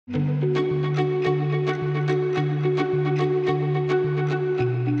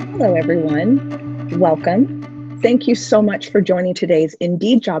Hello, everyone. Welcome. Thank you so much for joining today's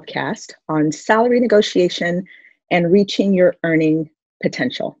Indeed Jobcast on salary negotiation and reaching your earning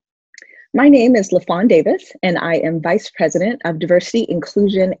potential. My name is LaFawn Davis, and I am Vice President of Diversity,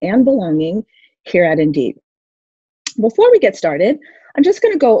 Inclusion, and Belonging here at Indeed. Before we get started, I'm just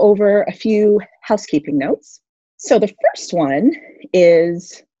going to go over a few housekeeping notes. So the first one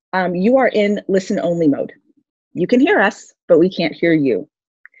is you are in listen-only mode. You can hear us, but we can't hear you.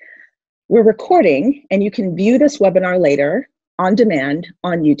 We're recording, and you can view this webinar later on demand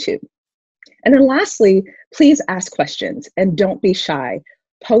on YouTube. And then lastly, please ask questions and don't be shy.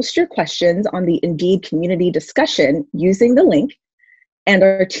 Post your questions on the Indeed community discussion using the link, and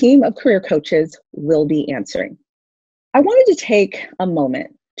our team of career coaches will be answering. I wanted to take a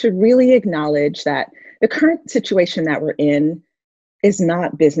moment to really acknowledge that the current situation that we're in is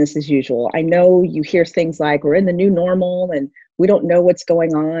not business as usual. I know you hear things like we're in the new normal and we don't know what's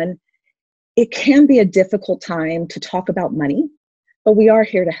going on. It can be a difficult time to talk about money, but we are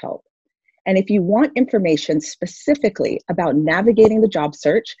here to help. And if you want information specifically about navigating the job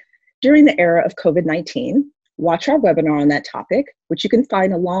search during the era of COVID-19, watch our webinar on that topic, which you can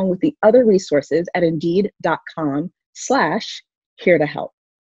find along with the other resources at indeed.com/here to help.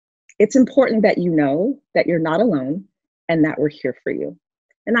 It's important that you know that you're not alone and that we're here for you.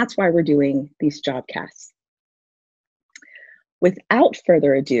 And that's why we're doing these jobcasts. Without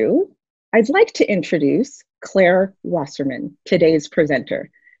further ado, I'd like to introduce Claire Wasserman, today's presenter.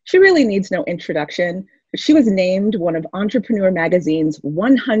 She really needs no introduction. She was named one of Entrepreneur Magazine's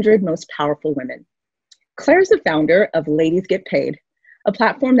 100 Most Powerful Women. Claire is the founder of Ladies Get Paid, a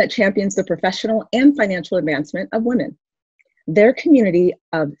platform that champions the professional and financial advancement of women. Their community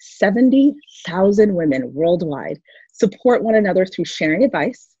of 70,000 women worldwide support one another through sharing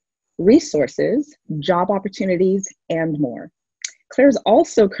advice, resources, job opportunities, and more. Claire's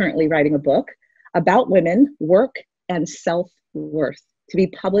also currently writing a book about women, work, and self-worth to be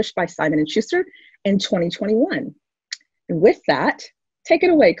published by Simon & Schuster in 2021. And with that, take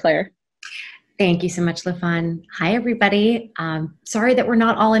it away, Claire. Thank you so much, LaFawn. Hi, everybody. Sorry that we're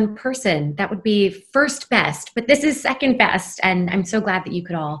not all in person. That would be first best, but this is second best, and I'm so glad that you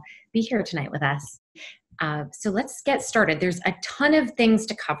could all be here tonight with us. So let's get started. There's a ton of things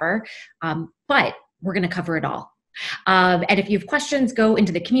to cover, but we're going to cover it all. And if you have questions, go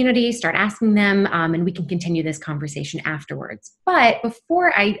into the community, start asking them, and we can continue this conversation afterwards. But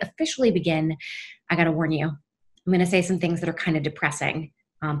before I officially begin, I got to warn you, I'm going to say some things that are kind of depressing.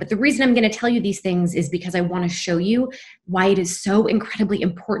 But the reason I'm going to tell you these things is because I want to show you why it is so incredibly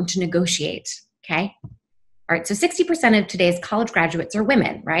important to negotiate, okay? All right, so 60% of today's college graduates are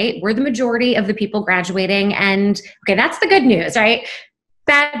women, right? We're the majority of the people graduating, and okay, that's the good news, right?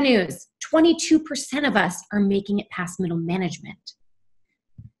 Bad news, 22% of us are making it past middle management.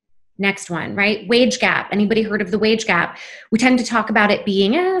 Next one, right? Wage gap. Anybody heard of the wage gap? We tend to talk about it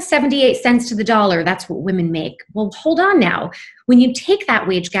being 78 cents to the dollar. That's what women make. Well, hold on now. When you take that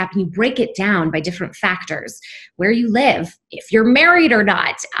wage gap and you break it down by different factors, where you live, if you're married or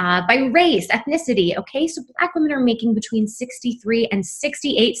not, by race, ethnicity, okay? So Black women are making between 63 and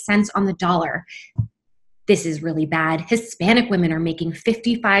 68 cents on the dollar. This is really bad. Hispanic women are making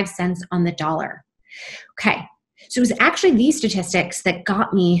 55 cents on the dollar. Okay, so it was actually these statistics that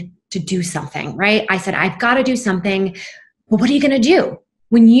got me to do something, right? I said, I've got to do something. Well, what are you going to do?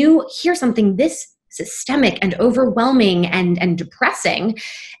 When you hear something this systemic and overwhelming and depressing,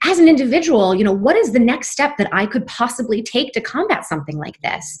 as an individual, what is the next step that I could possibly take to combat something like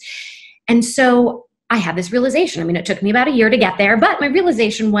this? And so I had this realization. I mean, it took me about a year to get there, but my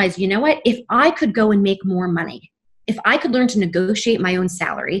realization was, you know what? If I could go and make more money, if I could learn to negotiate my own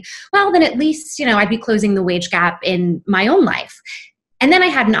salary, well, then at least, I'd be closing the wage gap in my own life. And then I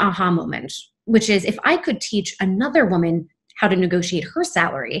had an aha moment, which is if I could teach another woman how to negotiate her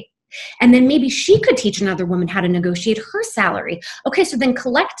salary, and then maybe she could teach another woman how to negotiate her salary. Okay, so then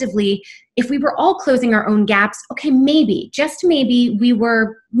collectively, if we were all closing our own gaps, okay, maybe, just maybe, we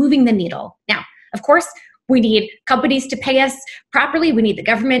were moving the needle. Now, of course, we need companies to pay us properly. We need the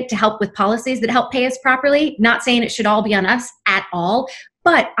government to help with policies that help pay us properly. Not saying it should all be on us at all,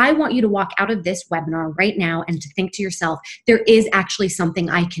 but I want you to walk out of this webinar right now and to think to yourself, there is actually something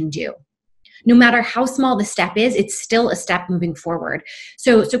I can do. No matter how small the step is, it's still a step moving forward.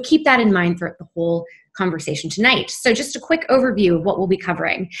 So keep that in mind throughout the whole conversation tonight. So just a quick overview of what we'll be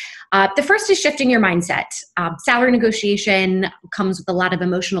covering. The first is shifting your mindset. Salary negotiation comes with a lot of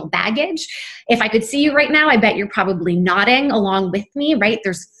emotional baggage. If I could see you right now, I bet you're probably nodding along with me, right?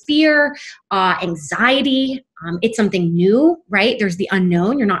 There's fear, anxiety, It's something new, right? There's the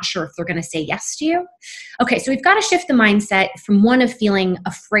unknown. You're not sure if they're going to say yes to you. Okay, so we've got to shift the mindset from one of feeling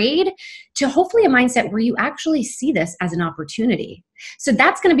afraid to hopefully a mindset where you actually see this as an opportunity. So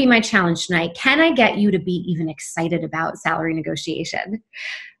that's going to be my challenge tonight. Can I get you to be even excited about salary negotiation?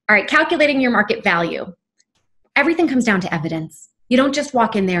 All right, calculating your market value. Everything comes down to evidence. You don't just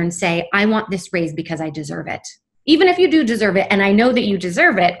walk in there and say, I want this raise because I deserve it. Even if you do deserve it, and I know that you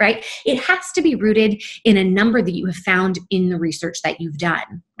deserve it, right? It has to be rooted in a number that you have found in the research that you've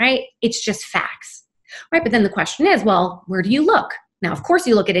done, right? It's just facts, right? But then the question is, well, where do you look? Now, of course,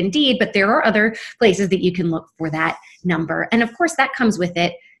 you look at Indeed, but there are other places that you can look for that number. And of course, that comes with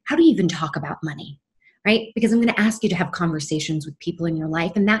it. How do you even talk about money? Right? Because I'm going to ask you to have conversations with people in your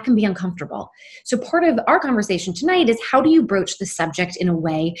life, and that can be uncomfortable. So part of our conversation tonight is how do you broach the subject in a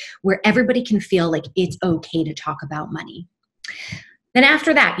way where everybody can feel like it's okay to talk about money? Then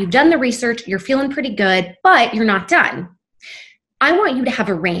after that, you've done the research, you're feeling pretty good, but you're not done. I want you to have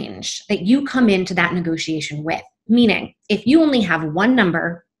a range that you come into that negotiation with, meaning if you only have one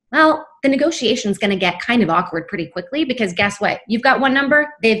number, well, the negotiation is going to get kind of awkward pretty quickly because guess what? You've got one number,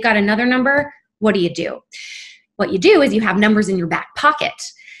 they've got another number. What do? What you do is you have numbers in your back pocket.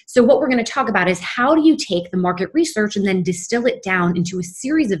 So what we're going to talk about is how do you take the market research and then distill it down into a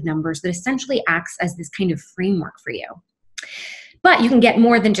series of numbers that essentially acts as this kind of framework for you. But you can get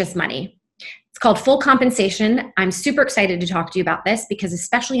more than just money. It's called full compensation. I'm super excited to talk to you about this because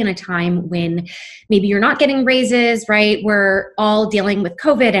especially in a time when maybe you're not getting raises, right? We're all dealing with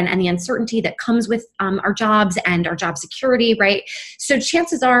COVID and the uncertainty that comes with our jobs and our job security, right? So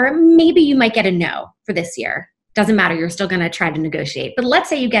chances are maybe you might get a no for this year. Doesn't matter, you're still going to try to negotiate. But let's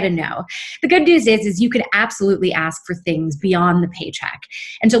say you get a no. The good news is you could absolutely ask for things beyond the paycheck.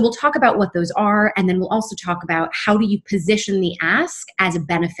 And so we'll talk about what those are, and then we'll also talk about how do you position the ask as a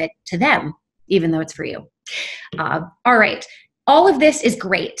benefit to them, even though it's for you. All right. All of this is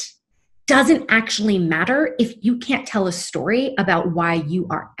great. Doesn't actually matter if you can't tell a story about why you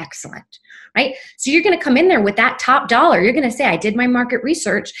are excellent, right? So you're going to come in there with that top dollar. You're going to say, I did my market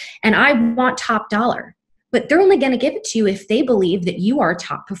research and I want top dollar. But they're only going to give it to you if they believe that you are a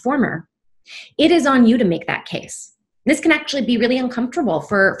top performer. It is on you to make that case. This can actually be really uncomfortable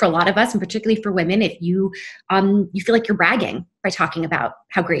for a lot of us, and particularly for women, if you feel like you're bragging by talking about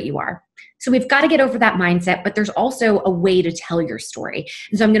how great you are. So we've got to get over that mindset, but there's also a way to tell your story.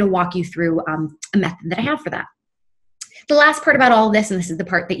 And so I'm going to walk you through a method that I have for that. The last part about all of this, and this is the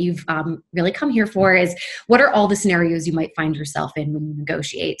part that you've really come here for, is what are all the scenarios you might find yourself in when you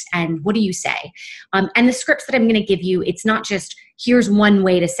negotiate, and what do you say? And the scripts that I'm going to give you, it's not just here's one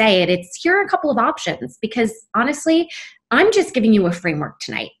way to say it, it's here are a couple of options, because honestly, I'm just giving you a framework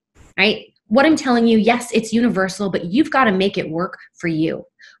tonight, right? What I'm telling you, yes, it's universal, but you've got to make it work for you.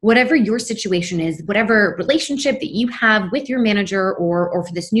 Whatever your situation is, whatever relationship that you have with your manager or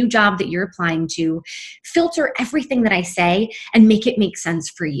for this new job that you're applying to, filter everything that I say and make it make sense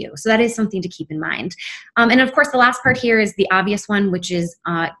for you. So that is something to keep in mind. And of course, the last part here is the obvious one, which is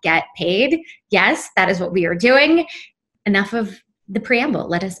get paid. Yes, that is what we are doing. Enough of the preamble.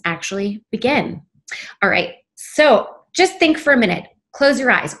 Let us actually begin. All right. So just think for a minute. Close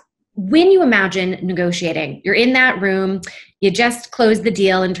your eyes. When you imagine negotiating, you're in that room, you just closed the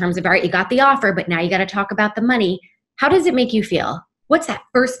deal in terms of, all right, you got the offer, but now you got to talk about the money. How does it make you feel? What's that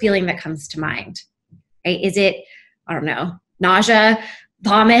first feeling that comes to mind? Right? Is it, I don't know, nausea,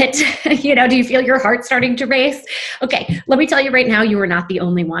 vomit? Do you feel your heart starting to race? Okay, let me tell you right now, you are not the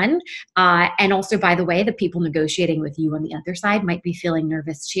only one. And also, by the way, the people negotiating with you on the other side might be feeling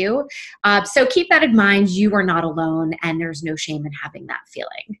nervous too. So keep that in mind. You are not alone, and there's no shame in having that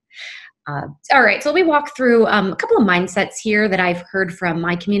feeling. All right, so let me walk through a couple of mindsets here that I've heard from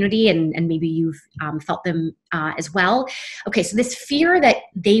my community, and maybe you've felt them as well. Okay, so this fear that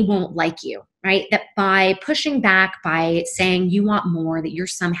they won't like you, right? That by pushing back, by saying you want more, that you're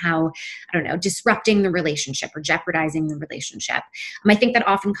somehow, I don't know, disrupting the relationship or jeopardizing the relationship. I think that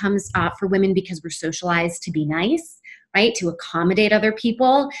often comes for women because we're socialized to be nice, right? To accommodate other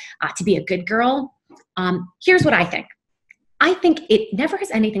people, to be a good girl. Here's what I think. I think it never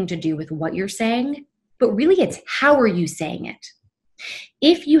has anything to do with what you're saying, but really it's how are you saying it?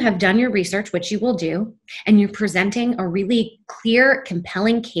 If you have done your research, which you will do, and you're presenting a really clear,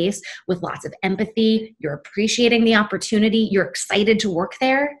 compelling case with lots of empathy, you're appreciating the opportunity, you're excited to work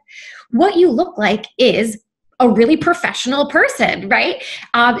there, what you look like is a really professional person, right?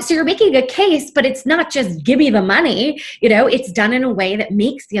 So you're making a case, but it's not just give me the money, it's done in a way that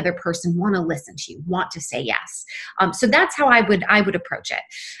makes the other person want to listen to you, want to say yes. So that's how I would approach it.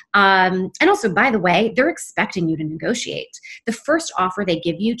 And also, by the way, they're expecting you to negotiate. The first offer they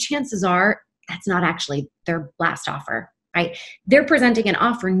give you, chances are that's not actually their last offer, right? They're presenting an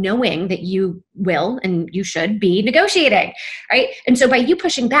offer knowing that you will and you should be negotiating, right? And so by you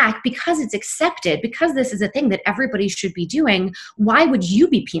pushing back, because it's accepted, because this is a thing that everybody should be doing, why would you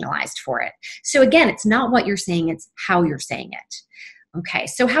be penalized for it? So again, it's not what you're saying, it's how you're saying it. Okay,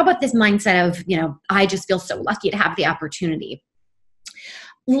 so how about this mindset of, I just feel so lucky to have the opportunity?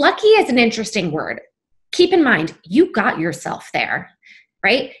 Lucky is an interesting word. Keep in mind, you got yourself there,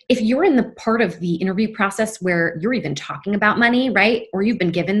 right? If you're in the part of the interview process where you're even talking about money, right? Or you've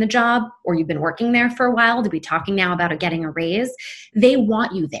been given the job, or you've been working there for a while to be talking now about getting a raise, they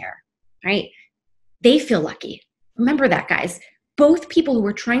want you there, right? They feel lucky. Remember that, guys. Both people who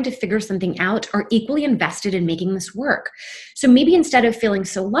are trying to figure something out are equally invested in making this work. So maybe instead of feeling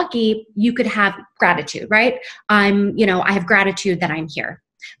so lucky, you could have gratitude, right? I have gratitude that I'm here.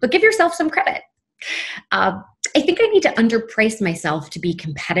 But give yourself some credit. I think I need to underprice myself to be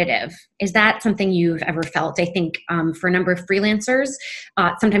competitive. Is that something you've ever felt? I think for a number of freelancers,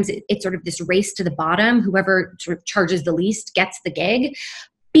 sometimes it's sort of this race to the bottom. Whoever sort of charges the least gets the gig.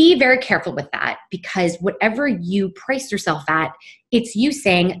 Be very careful with that, because whatever you price yourself at, it's you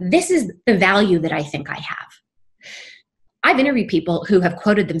saying, this is the value that I think I have. I've interviewed people who have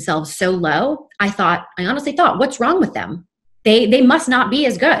quoted themselves so low, I honestly thought, what's wrong with them? They must not be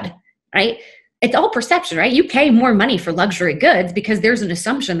as good, right? It's all perception, right? You pay more money for luxury goods because there's an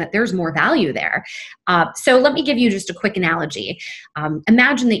assumption that there's more value there. So let me give you just a quick analogy.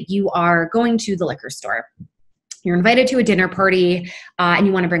 Imagine that you are going to the liquor store. You're invited to a dinner party and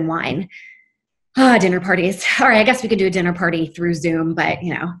you want to bring wine. Dinner parties. All right, I guess we could do a dinner party through Zoom, but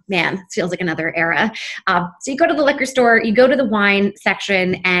man, it feels like another era. So you go to the liquor store, you go to the wine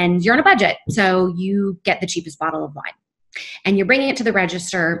section, and you're on a budget. So you get the cheapest bottle of wine. And you're bringing it to the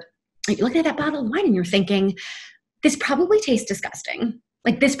register. You're looking at that bottle of wine and you're thinking, this probably tastes disgusting.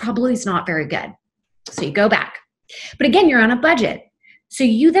 Like, this probably is not very good. So you go back. But again, you're on a budget. So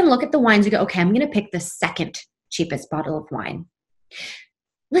you then look at the wines and go, okay, I'm going to pick the second cheapest bottle of wine.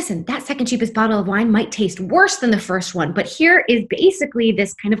 Listen, that second cheapest bottle of wine might taste worse than the first one, but here is basically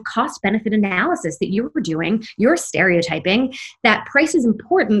this kind of cost-benefit analysis that you were doing. You're stereotyping that price is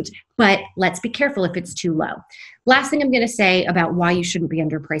important, but let's be careful if it's too low. Last thing I'm going to say about why you shouldn't be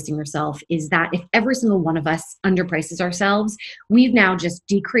underpricing yourself is that if every single one of us underprices ourselves, we've now just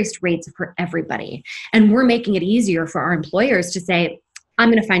decreased rates for everybody. And we're making it easier for our employers to say, I'm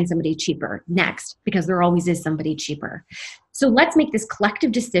going to find somebody cheaper next, because there always is somebody cheaper. So let's make this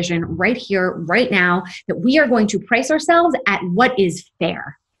collective decision right here, right now, that we are going to price ourselves at what is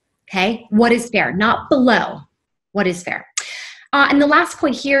fair. Okay? What is fair? Not below. What is fair? And the last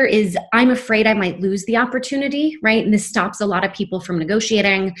point here is, I'm afraid I might lose the opportunity, right? And this stops a lot of people from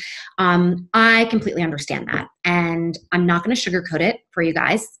negotiating. I completely understand that. And I'm not going to sugarcoat it for you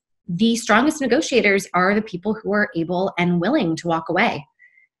guys. The strongest negotiators are the people who are able and willing to walk away,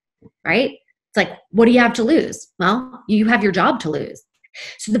 right? It's like, what do you have to lose? Well, you have your job to lose.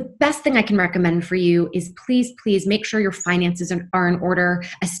 So the best thing I can recommend for you is please make sure your finances are in order,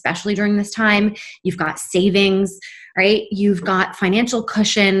 especially during this time. You've got savings, right? You've got financial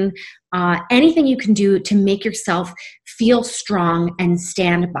cushion, anything you can do to make yourself feel strong and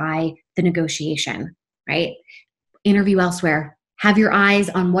stand by the negotiation, right? Interview elsewhere. Have your eyes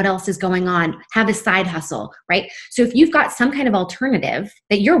on what else is going on. Have a side hustle, right? So if you've got some kind of alternative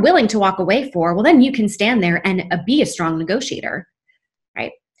that you're willing to walk away for, well, then you can stand there and be a strong negotiator,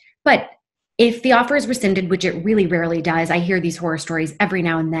 right? But if the offer is rescinded, which it really rarely does, I hear these horror stories every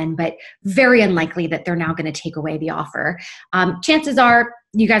now and then, but very unlikely that they're now going to take away the offer. Chances are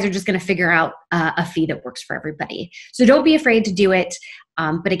you guys are just going to figure out a fee that works for everybody. So don't be afraid to do it.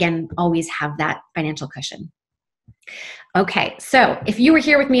 But again, always have that financial cushion. Okay, so if you were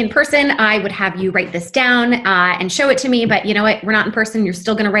here with me in person, I would have you write this down and show it to me, but you know what? We're not in person. You're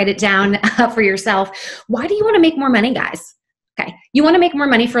still going to write it down for yourself. Why do you want to make more money, guys? Okay, you want to make more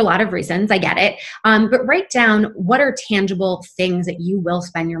money for a lot of reasons. I get it. But write down what are tangible things that you will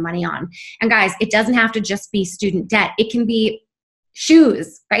spend your money on. And guys, it doesn't have to just be student debt. It can be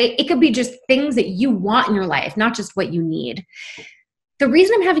shoes, right? It could be just things that you want in your life, not just what you need. The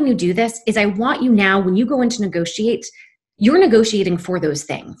reason I'm having you do this is I want you now, when you go in to negotiate, you're negotiating for those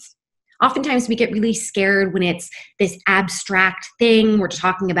things. Oftentimes we get really scared when it's this abstract thing. We're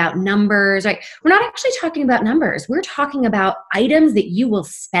talking about numbers, right? We're not actually talking about numbers. We're talking about items that you will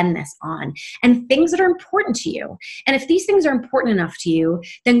spend this on and things that are important to you. And if these things are important enough to you,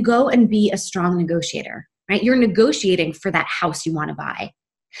 then go and be a strong negotiator, right? You're negotiating for that house you want to buy.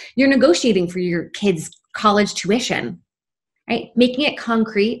 You're negotiating for your kids' college tuition, right? Making it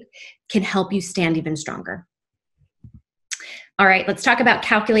concrete can help you stand even stronger. All right, let's talk about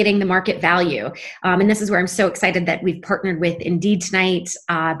calculating the market value. And this is where I'm so excited that we've partnered with Indeed tonight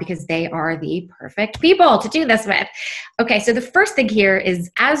because they are the perfect people to do this with. Okay, so the first thing here is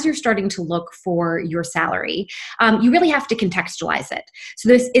as you're starting to look for your salary, you really have to contextualize it. So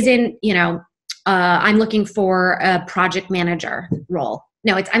this isn't, I'm looking for a project manager role.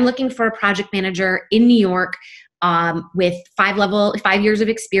 No, I'm looking for a project manager in New York with 5 years of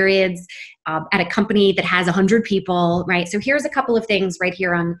experience at a company that has 100 people, right? So here's a couple of things right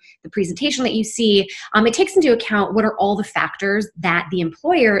here on the presentation that you see. It takes into account what are all the factors that the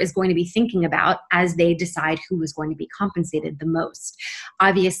employer is going to be thinking about as they decide who is going to be compensated the most.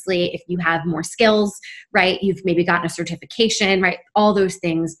 Obviously, if you have more skills, right, you've maybe gotten a certification, right? All those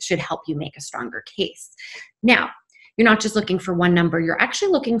things should help you make a stronger case. Now, you're not just looking for one number, you're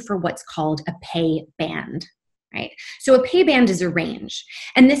actually looking for what's called a pay band. Right? So a pay band is a range.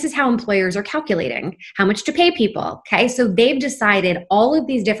 And this is how employers are calculating how much to pay people. Okay. So they've decided all of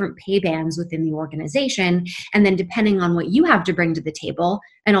these different pay bands within the organization. And then depending on what you have to bring to the table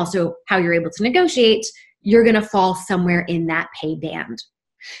and also how you're able to negotiate, you're going to fall somewhere in that pay band.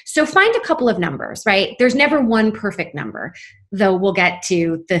 So find a couple of numbers, right? There's never one perfect number, though we'll get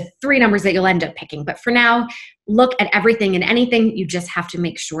to the 3 numbers that you'll end up picking. But for now, look at everything and anything. You just have to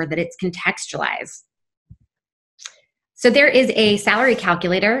make sure that it's contextualized. So there is a salary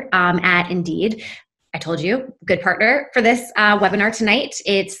calculator at Indeed. I told you, good partner for this webinar tonight.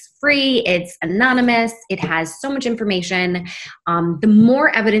 It's free, it's anonymous, it has so much information. The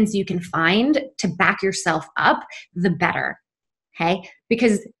more evidence you can find to back yourself up, the better, okay?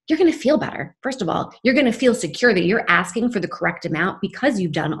 Because you're gonna feel better. First of all, you're gonna feel secure that you're asking for the correct amount because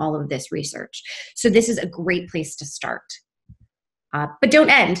you've done all of this research. So this is a great place to start. But don't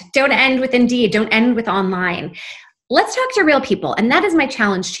end with Indeed, don't end with online. Let's talk to real people. And that is my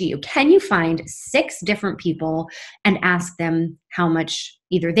challenge to you. Can you find 6 different people and ask them how much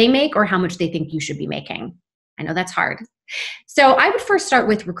either they make or how much they think you should be making? I know that's hard. So I would first start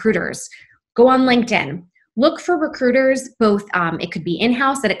with recruiters. Go on LinkedIn. Look for recruiters, both it could be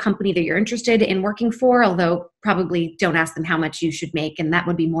in-house at a company that you're interested in working for, although probably don't ask them how much you should make, and that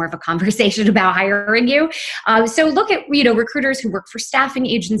would be more of a conversation about hiring you. So look at recruiters who work for staffing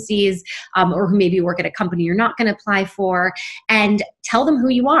agencies or who maybe work at a company you're not going to apply for, and tell them who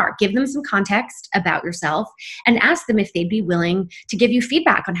you are. Give them some context about yourself and ask them if they'd be willing to give you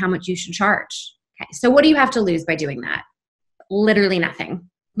feedback on how much you should charge. Okay, so what do you have to lose by doing that? Literally nothing.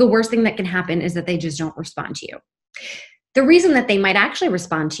 The worst thing that can happen is that they just don't respond to you. The reason that they might actually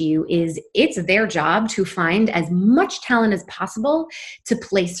respond to you is it's their job to find as much talent as possible to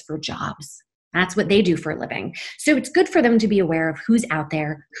place for jobs. That's what they do for a living. So it's good for them to be aware of who's out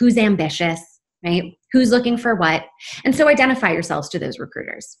there, who's ambitious, right? Who's looking for what. And so identify yourselves to those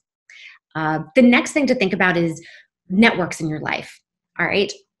recruiters. The next thing to think about is networks in your life. All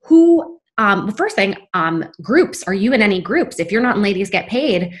right. The first thing, groups. Are you in any groups? If you're not in Ladies Get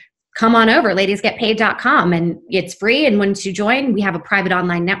Paid, come on over, ladiesgetpaid.com, and it's free. And once you join, we have a private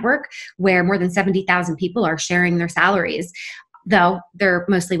online network where more than 70,000 people are sharing their salaries, though they're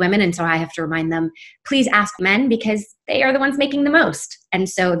mostly women. And so I have to remind them, please ask men because they are the ones making the most. And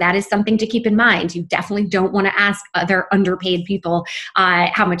so that is something to keep in mind. You definitely don't want to ask other underpaid people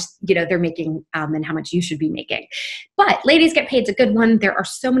how much they're making and how much you should be making. But Ladies Get Paid is a good one. There are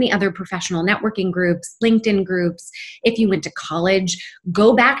so many other professional networking groups, LinkedIn groups. If you went to college,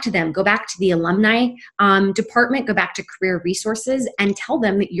 go back to them. Go back to the alumni department. Go back to career resources and tell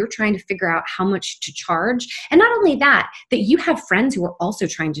them that you're trying to figure out how much to charge. And not only that you have friends who are also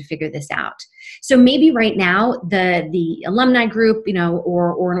trying to figure this out. So maybe right now the alumni group,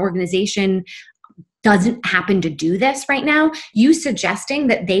 or an organization doesn't happen to do this right now. You suggesting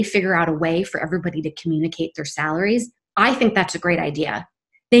that they figure out a way for everybody to communicate their salaries, I think that's a great idea.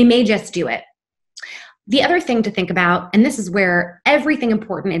 They may just do it. The other thing to think about, and this is where everything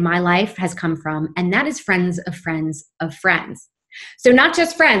important in my life has come from, and that is friends of friends of friends. So not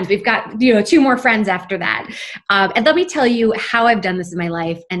just friends, we've got 2 more friends after that. And let me tell you how I've done this in my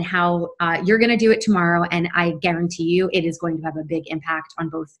life and how you're going to do it tomorrow. And I guarantee you it is going to have a big impact on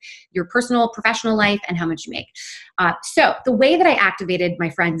both your personal, professional life and how much you make. So the way that I activated my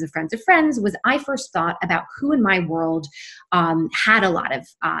friends of friends of friends was I first thought about who in my world had a lot of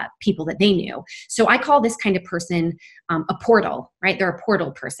people that they knew. So I call this kind of person a portal, right? They're a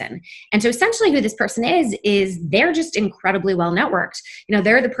portal person. And so essentially who this person is they're just incredibly well networked.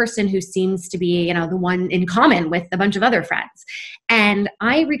 They're the person who seems to be, the one in common with a bunch of other friends. And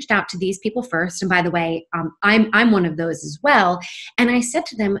I reached out to these people first. And by the way, I'm one of those as well. And I said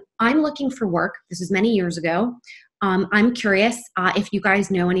to them, I'm looking for work. This was many years ago. I'm curious if you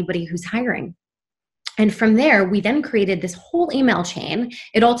guys know anybody who's hiring. And from there, we then created this whole email chain.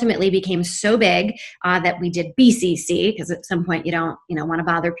 It ultimately became so big that we did BCC, because at some point you don't want to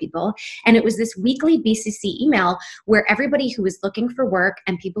bother people. And it was this weekly BCC email where everybody who was looking for work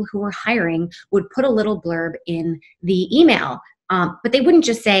and people who were hiring would put a little blurb in the email. But they wouldn't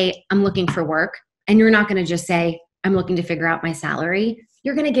just say, I'm looking for work. And you're not going to just say, I'm looking to figure out my salary.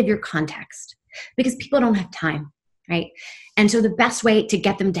 You're going to give your context, because people don't have time, right? And so the best way to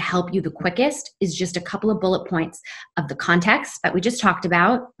get them to help you the quickest is just a couple of bullet points of the context that we just talked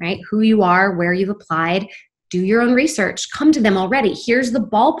about, right? Who you are, where you've applied, do your own research, come to them already. Here's the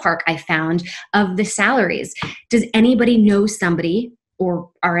ballpark I found of the salaries. Does anybody know somebody, or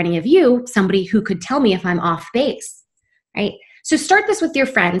are any of you somebody who could tell me if I'm off base, right? So start this with your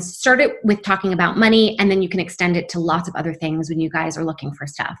friends, start it with talking about money, and then you can extend it to lots of other things when you guys are looking for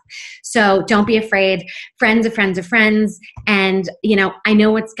stuff. So don't be afraid, friends of friends of friends. And, I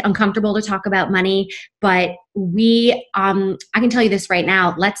know it's uncomfortable to talk about money, but I can tell you this right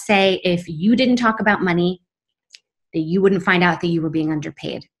now. Let's say if you didn't talk about money, that you wouldn't find out that you were being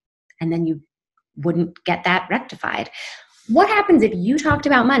underpaid, and then you wouldn't get that rectified. What happens if you talked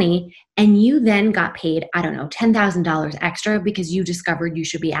about money and you then got paid, I don't know, $10,000 extra because you discovered you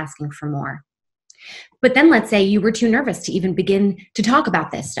should be asking for more? But then let's say you were too nervous to even begin to talk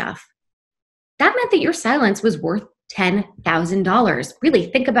about this stuff. That meant that your silence was worth $10,000. Really,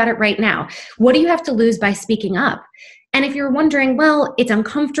 think about it right now. What do you have to lose by speaking up? And if you're wondering, well, it's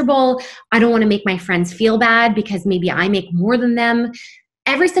uncomfortable, I don't want to make my friends feel bad because maybe I make more than them.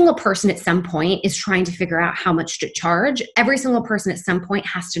 Every single person at some point is trying to figure out how much to charge. Every single person at some point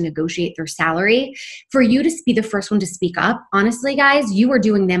has to negotiate their salary. For you to be the first one to speak up, honestly, guys, you are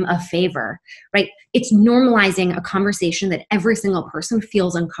doing them a favor, right? It's normalizing a conversation that every single person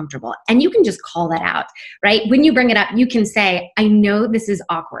feels uncomfortable. And you can just call that out, right? When you bring it up, you can say, I know this is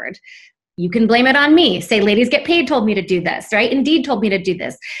awkward. You can blame it on me. Say, Ladies Get Paid told me to do this, right? Indeed told me to do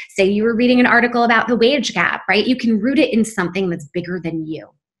this. Say you were reading an article about the wage gap, right? You can root it in something that's bigger than you.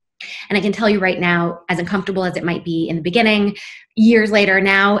 And I can tell you right now, as uncomfortable as it might be in the beginning, years later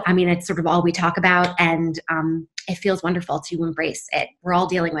now, it's sort of all we talk about, and it feels wonderful to embrace it. We're all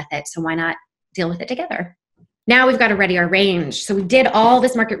dealing with it, so why not deal with it together? Now we've got to ready our range. So we did all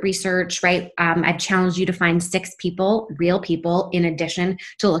this market research, right? I've challenged you to find 6 people, real people, in addition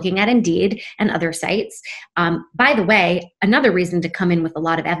to looking at Indeed and other sites. By the way, another reason to come in with a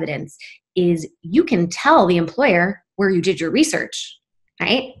lot of evidence is you can tell the employer where you did your research,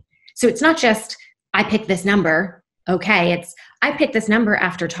 right? So it's not just, I picked this number. Okay, it's, I picked this number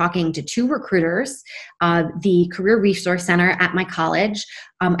after talking to 2 recruiters, the Career Resource Center at my college.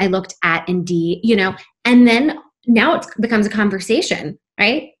 I looked at Indeed, and then now it becomes a conversation,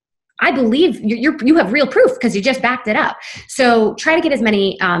 right? I believe you have real proof because you just backed it up. So try to get as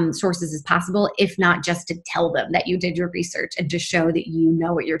many sources as possible, if not just to tell them that you did your research and to show that you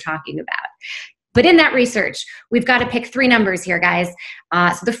know what you're talking about. But in that research, we've got to pick 3 numbers here, guys.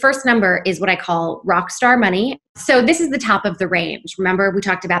 So the first number is what I call rockstar money. So this is the top of the range. Remember, we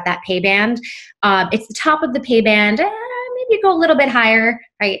talked about that pay band. It's the top of the pay band. Maybe go a little bit higher,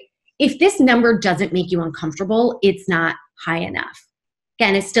 right? If this number doesn't make you uncomfortable, it's not high enough.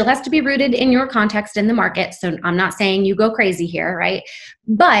 Again, it still has to be rooted in your context in the market. So I'm not saying you go crazy here, right?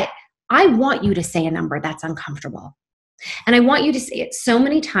 But I want you to say a number that's uncomfortable. And I want you to say it so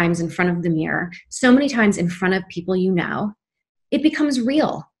many times in front of the mirror, so many times in front of people you know, it becomes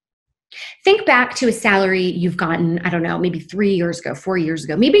real. Think back to a salary you've gotten, I don't know, maybe 3 years ago, 4 years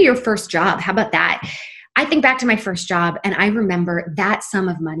ago, maybe your first job. How about that? I think back to my first job, and I remember that sum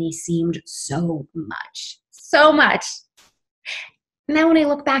of money seemed so much, so much. Now when I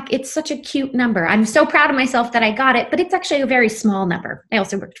look back, it's such a cute number. I'm so proud of myself that I got it, but it's actually a very small number. I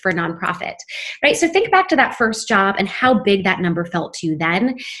also worked for a nonprofit, right? So think back to that first job and how big that number felt to you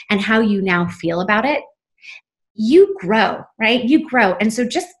then and how you now feel about it. You grow, right? You grow. And so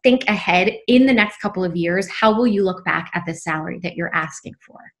just think ahead in the next couple of years, how will you look back at the salary that you're asking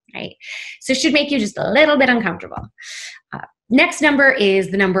for, right? So it should make you just a little bit uncomfortable. Next number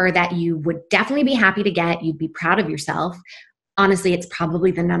is the number that you would definitely be happy to get. You'd be proud of yourself. Honestly, it's probably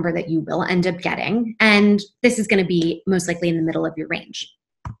the number that you will end up getting. And this is going to be most likely in the middle of your range.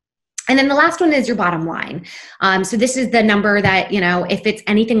 And then the last one is your bottom line. So this is the number that, if it's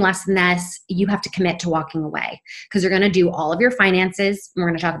anything less than this, you have to commit to walking away because you're going to do all of your finances. We're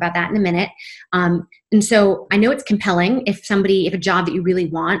going to talk about that in a minute. And so I know it's compelling if a job that you really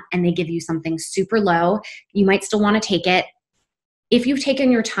want and they give you something super low, you might still want to take it. If you've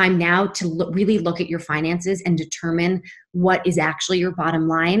taken your time now to really look at your finances and determine what is actually your bottom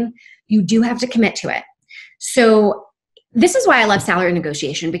line, you do have to commit to it. So This is why I love salary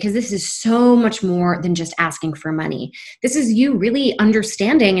negotiation, because this is so much more than just asking for money. This is you really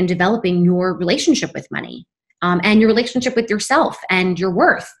understanding and developing your relationship with money, and your relationship with yourself and your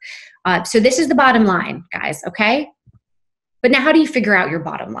worth. So this is the bottom line, guys, okay? But now how do you figure out your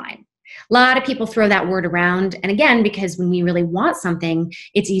bottom line? A lot of people throw that word around. And again, because when we really want something,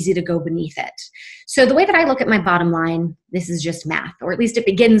 it's easy to go beneath it. So the way that I look at my bottom line, this is just math, or at least it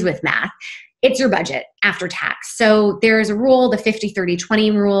begins with math. It's your budget after tax. So there's a rule, the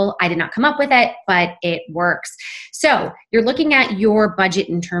 50-30-20 rule. I did not come up with it, but it works. So you're looking at your budget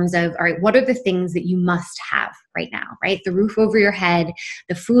in terms of, all right, what are the things that you must have right now, right? The roof over your head,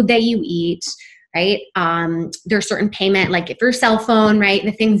 the food that you eat, right? There's certain payment, like if your cell phone, right?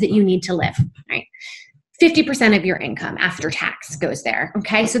 The things that you need to live, right? 50% of your income after tax goes there,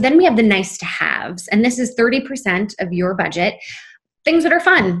 okay? So then we have the nice to haves, and this is 30% of your budget. Things that are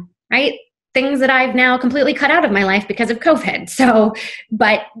fun, right? Things that I've now completely cut out of my life because of COVID. So,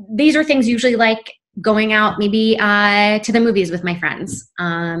 but these are things usually like going out maybe to the movies with my friends.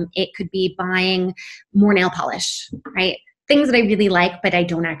 It could be buying more nail polish, right? Things that I really like, but I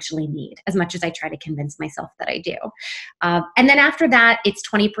don't actually need, as much as I try to convince myself that I do. And then after that, it's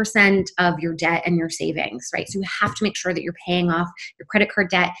 20% of your debt and your savings, right? So you have to make sure that you're paying off your credit card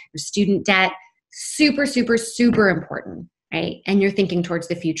debt, your student debt. Super, super, super important, right? And you're thinking towards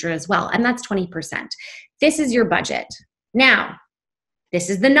the future as well. And that's 20%. This is your budget. Now, this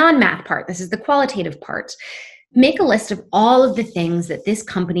is the non-math part. This is the qualitative part. Make a list of all of the things that this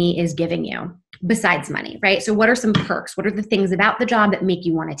company is giving you besides money, right? So what are some perks? What are the things about the job that make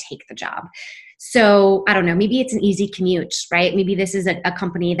you want to take the job? So I don't know, maybe it's an easy commute, right? Maybe this is a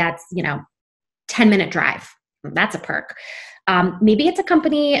company that's, 10-minute drive. That's a perk. Maybe it's a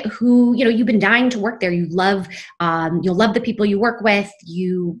company who, you've been dying to work there. You'll love the people you work with.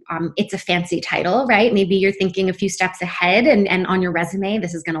 It's a fancy title, right? Maybe you're thinking a few steps ahead and on your resume,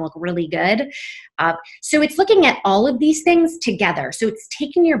 this is going to look really good. So it's looking at all of these things together. So it's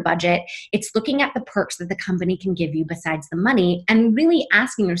taking your budget, it's looking at the perks that the company can give you besides the money, and really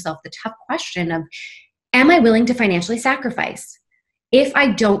asking yourself the tough question of, am I willing to financially sacrifice? If I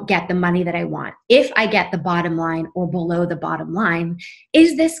don't get the money that I want, if I get the bottom line or below the bottom line,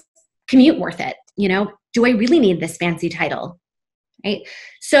 is this commute worth it? Do I really need this fancy title? Right?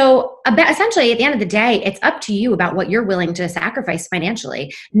 So essentially, at the end of the day, it's up to you about what you're willing to sacrifice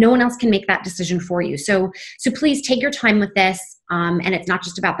financially. No one else can make that decision for you. So please take your time with this. And it's not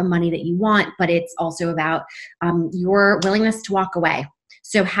just about the money that you want, but it's also about your willingness to walk away.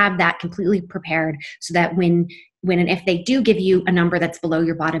 So have that completely prepared so that when and if they do give you a number that's below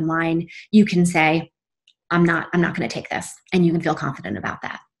your bottom line, you can say, I'm not going to take this. And you can feel confident about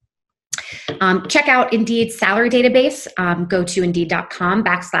that. Check out Indeed's salary database. Go to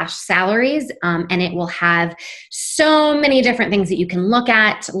indeed.com/salaries, and it will have so many different things that you can look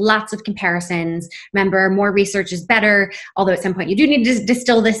at, lots of comparisons. Remember, more research is better, although at some point you do need to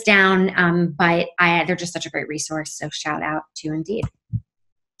distill this down, but they're just such a great resource, so shout out to Indeed.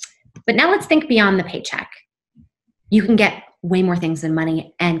 But now let's think beyond the paycheck. You can get way more things than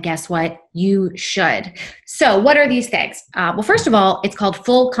money, and guess what? You should. So what are these things? Well, first of all, it's called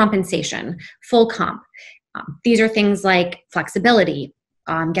full compensation, full comp. These are things like flexibility,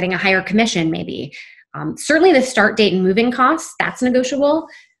 getting a higher commission maybe. Certainly the start date and moving costs, that's negotiable.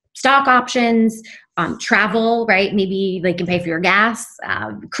 Stock options, travel, right? Maybe they can pay for your gas.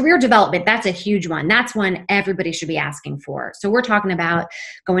 Career development, that's a huge one. That's one everybody should be asking for. So we're talking about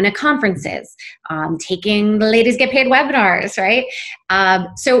going to conferences, taking the Ladies Get Paid webinars, right?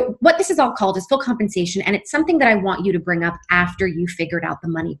 So what this is all called is full compensation, and it's something that I want you to bring up after you figured out the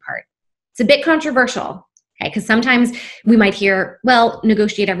money part. It's a bit controversial. Okay, because sometimes we might hear, well,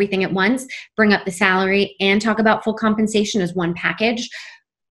 negotiate everything at once, bring up the salary, and talk about full compensation as one package.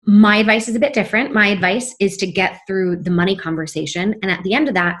 My advice is a bit different. My advice is to get through the money conversation, and at the end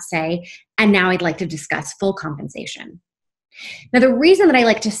of that say, and now I'd like to discuss full compensation. Now, the reason that I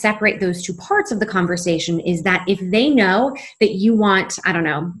like to separate those two parts of the conversation is that if they know that you want, I don't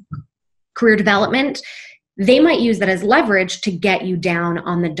know, career development, they might use that as leverage to get you down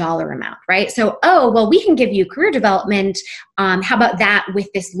on the dollar amount, right? So, oh, well, we can give you career development. How about that with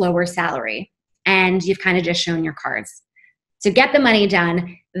this lower salary? And you've kind of just shown your cards. So get the money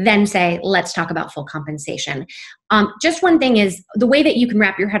done, then say, let's talk about full compensation. Just one thing is the way that you can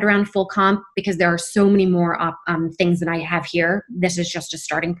wrap your head around full comp, because there are so many more things that I have here. This is just a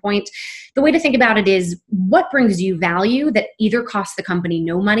starting point. The way to think about it is what brings you value that either costs the company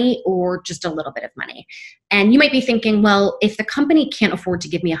no money or just a little bit of money. And you might be thinking, well, if the company can't afford to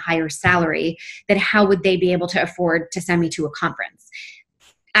give me a higher salary, then how would they be able to afford to send me to a conference?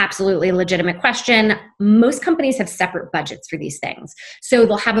 Absolutely legitimate question. Most companies have separate budgets for these things. So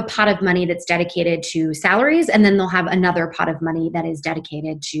they'll have a pot of money that's dedicated to salaries, and then they'll have another pot of money that is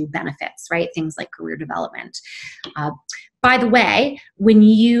dedicated to benefits, right? Things like career development. By the way, when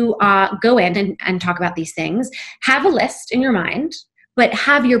you go in and talk about these things, have a list in your mind, but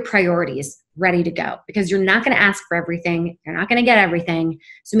have your priorities ready to go, because you're not going to ask for everything. You're not going to get everything.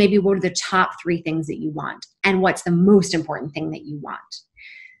 So maybe what are the top 3 things that you want? And what's the most important thing that you want?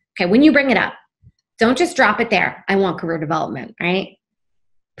 Okay, when you bring it up, don't just drop it there. I want career development, right?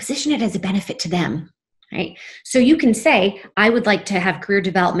 Position it as a benefit to them, right? So you can say, I would like to have career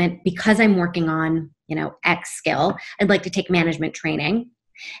development because I'm working on, X skill. I'd like to take management training,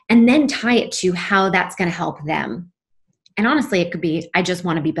 and then tie it to how that's going to help them. And honestly, it could be, I just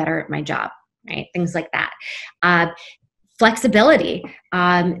want to be better at my job, right? Things like that. Flexibility.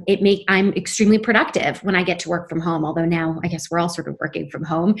 I'm extremely productive when I get to work from home, although now I guess we're all sort of working from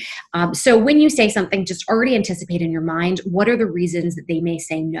home. So when you say something, just already anticipate in your mind, what are the reasons that they may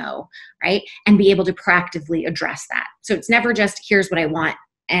say no, right? And be able to proactively address that. So it's never just, here's what I want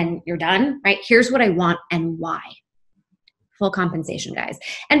and you're done, right? Here's what I want and why. Full compensation, guys.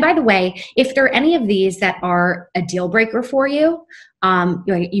 And by the way, if there are any of these that are a deal breaker for you,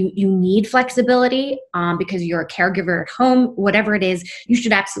 you need flexibility because you're a caregiver at home, whatever it is, you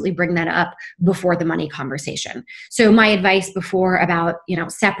should absolutely bring that up before the money conversation. So my advice before about,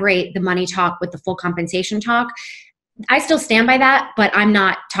 separate the money talk with the full compensation talk, I still stand by that, but I'm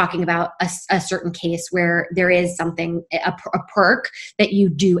not talking about a certain case where there is something, a perk that you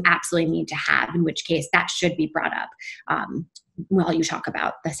do absolutely need to have, in which case that should be brought up while you talk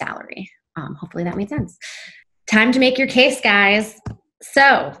about the salary. Hopefully that made sense. Time to make your case, guys.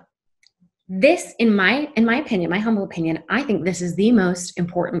 So this, in my opinion, my humble opinion, I think this is the most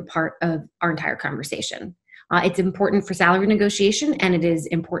important part of our entire conversation. It's important for salary negotiation, and it is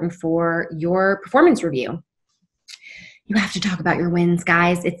important for your performance review. You have to talk about your wins,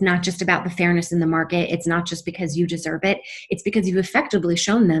 guys. It's not just about the fairness in the market. It's not just because you deserve it. It's because you've effectively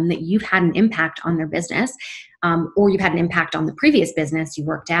shown them that you've had an impact on their business, or you've had an impact on the previous business you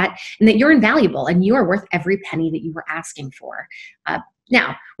worked at, and that you're invaluable and you are worth every penny that you were asking for.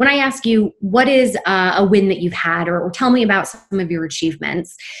 Now, when I ask you, what is a win that you've had, or tell me about some of your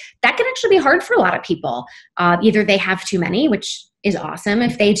achievements, that can actually be hard for a lot of people. Either they have too many, which is awesome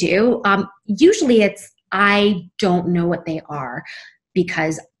if they do. Usually it's, I don't know what they are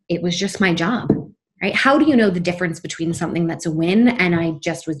because it was just my job, right? How do you know the difference between something that's a win and I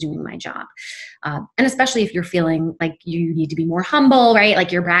just was doing my job? And especially if you're feeling like you need to be more humble, right?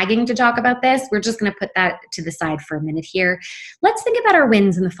 Like you're bragging to talk about this. We're just going to put that to the side for a minute here. Let's think about our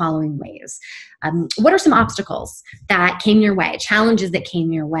wins in the following ways. What are some obstacles that came your way, challenges that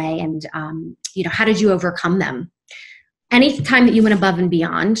came your way, and how did you overcome them? Any time that you went above and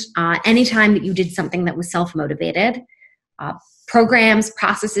beyond, any time that you did something that was self-motivated, programs,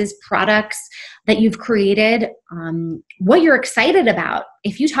 processes, products that you've created, what you're excited about.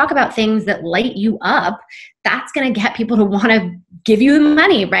 If you talk about things that light you up, that's going to get people to want to give you the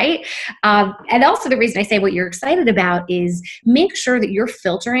money, right? And also the reason I say what you're excited about is make sure that you're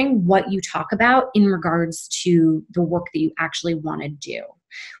filtering what you talk about in regards to the work that you actually want to do.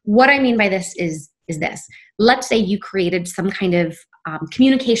 What I mean by this is this. Let's say you created some kind of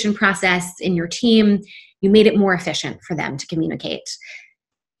communication process in your team. You made it more efficient for them to communicate.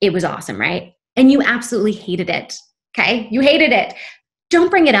 It was awesome, right? And you absolutely hated it. Okay? You hated it. Don't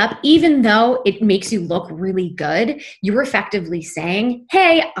bring it up, even though it makes you look really good. You're effectively saying,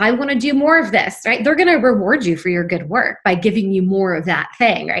 hey, I want to do more of this, right? They're going to reward you for your good work by giving you more of that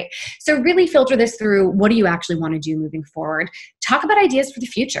thing, right? So really filter this through. What do you actually want to do moving forward? Talk about ideas for the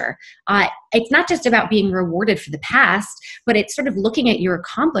future. It's not just about being rewarded for the past, but it's sort of looking at your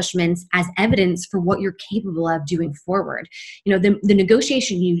accomplishments as evidence for what you're capable of doing forward. The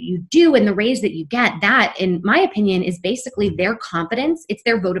negotiation you do and the raise that you get, that, in my opinion, is basically their confidence. It's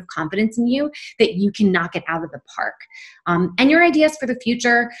their vote of confidence in you that you can knock it out of the park. And your ideas for the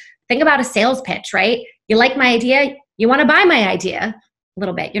future, think about a sales pitch, right? You like my idea? You want to buy my idea? A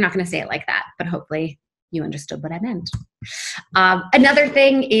little bit. You're not going to say it like that, but hopefully you understood what I meant. Another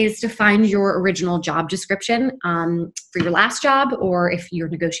thing is to find your original job description for your last job, or if you're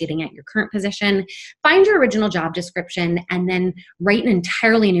negotiating at your current position, find your original job description and then write an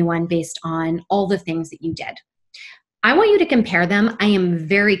entirely new one based on all the things that you did. I want you to compare them. I am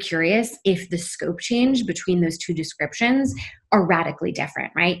very curious if the scope change between those two descriptions are radically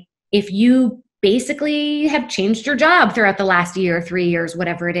different, right? If you basically have changed your job throughout the last year, 3 years,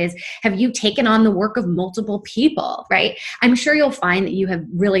 whatever it is? Have you taken on the work of multiple people, right? I'm sure you'll find that you have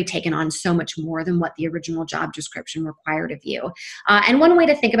really taken on so much more than what the original job description required of you. And one way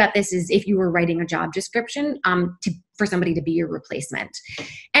to think about this is if you were writing a job description for somebody to be your replacement.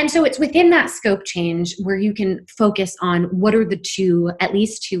 And so it's within that scope change where you can focus on what are the at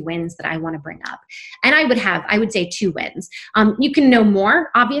least two wins that I want to bring up. And I would say 2 wins. You can know more,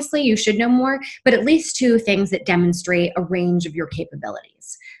 obviously you should know more, but at least 2 things that demonstrate a range of your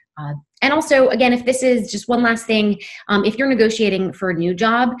capabilities. And also, again, if this is just one last thing, if you're negotiating for a new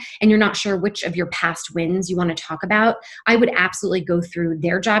job and you're not sure which of your past wins you want to talk about, I would absolutely go through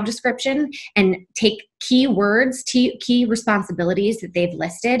their job description and take key words, key responsibilities that they've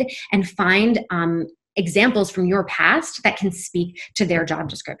listed and find examples from your past that can speak to their job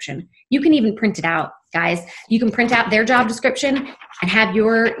description. You can even print it out, guys. You can print out their job description and have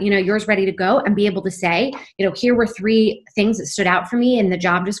yours ready to go and be able to say, here were 3 things that stood out for me in the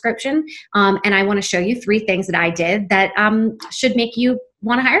job description. And I want to show you 3 things that I did that should make you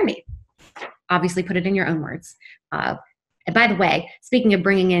want to hire me. Obviously, put it in your own words. And by the way, speaking of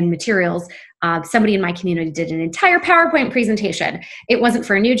bringing in materials, somebody in my community did an entire PowerPoint presentation. It wasn't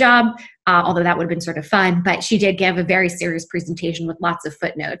for a new job, although that would have been sort of fun, but she did give a very serious presentation with lots of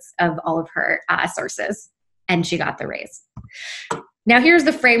footnotes of all of her sources, and she got the raise. Now, here's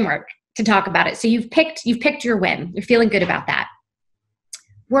the framework to talk about it. So you've picked your win. You're feeling good about that.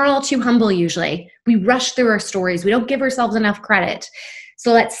 We're all too humble usually. We rush through our stories. We don't give ourselves enough credit.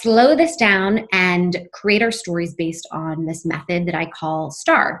 So let's slow this down and create our stories based on this method that I call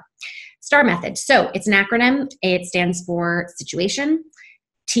STAR method. So it's an acronym. It stands for situation.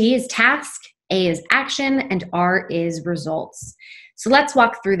 T is task, A is action, and R is results. So let's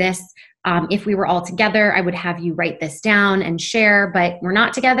walk through this. If we were all together, I would have you write this down and share, but we're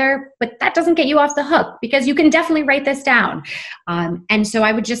not together, but that doesn't get you off the hook because you can definitely write this down. And so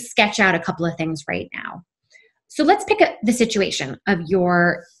I would just sketch out a couple of things right now. So let's pick up the situation of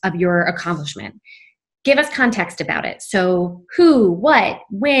your accomplishment. Give us context about it. So who, what,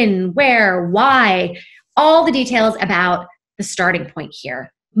 when, where, why, all the details about the starting point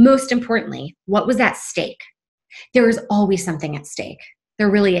here. Most importantly, what was at stake? There is always something at stake. There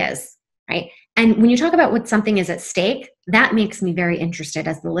really is, right? And when you talk about what something is at stake, that makes me very interested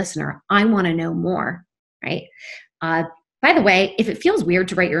as the listener. I want to know more, right? By the way, if it feels weird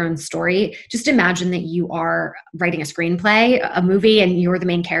to write your own story, just imagine that you are writing a screenplay, a movie, and you're the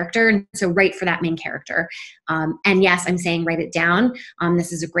main character. And so write for that main character. And yes, I'm saying write it down.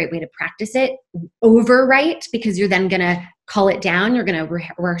 This is a great way to practice it. Overwrite, because you're then going to cull it down. You're going to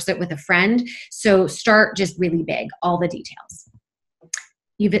rehearse it with a friend. So start just really big, all the details.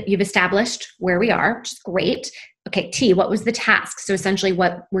 You've established where we are, which is great. Okay, T, what was the task? So essentially,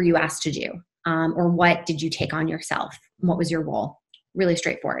 what were you asked to do? Or what did you take on yourself? What was your role? Really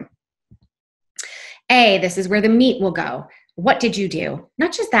straightforward. A, this is where the meat will go. What did you do?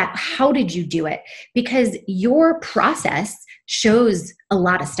 Not just that, how did you do it? Because your process shows a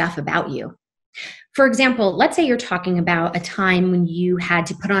lot of stuff about you. For example, let's say you're talking about a time when you had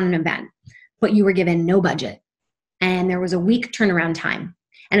to put on an event, but you were given no budget and there was a week turnaround time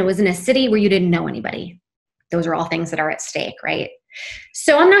and it was in a city where you didn't know anybody. Those are all things that are at stake, right?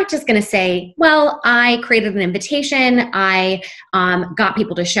 So I'm not just going to say, well, I created an invitation. I got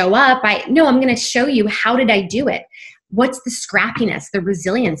people to show up. No, I'm going to show you how did I do it? What's the scrappiness, the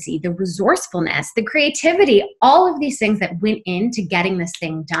resiliency, the resourcefulness, the creativity, all of these things that went into getting this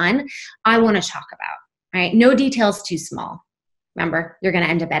thing done, I want to talk about, right? No details too small. Remember, you're going to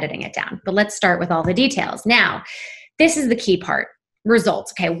end up editing it down. But let's start with all the details. Now, this is the key part.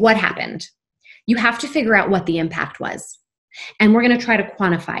 Results. Okay, what happened? You have to figure out what the impact was. And we're going to try to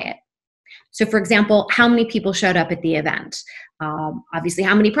quantify it. So for example, how many people showed up at the event? Obviously,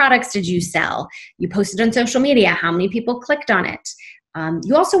 how many products did you sell? You posted on social media. How many people clicked on it?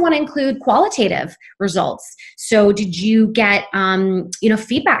 You also want to include qualitative results. So did you get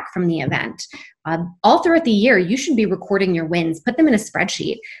feedback from the event? All throughout the year, you should be recording your wins. Put them in a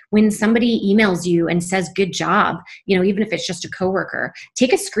spreadsheet. When somebody emails you and says, good job, even if it's just a coworker,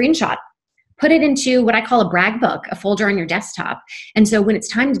 take a screenshot. Put it into what I call a brag book, a folder on your desktop. And so when it's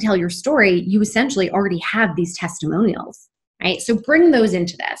time to tell your story, you essentially already have these testimonials, right? So bring those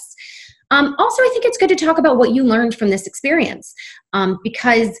into this. Also, I think it's good to talk about what you learned from this experience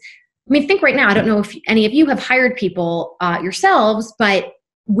because, think right now, I don't know if any of you have hired people yourselves, but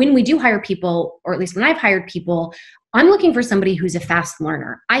when we do hire people, or at least when I've hired people, I'm looking for somebody who's a fast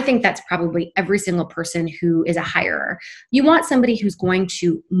learner. I think that's probably every single person who is a hirer. You want somebody who's going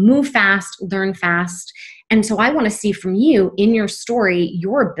to move fast, learn fast, And so I want to see from you in your story,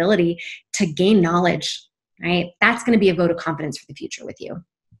 your ability to gain knowledge, right? That's going to be a vote of confidence for the future with you.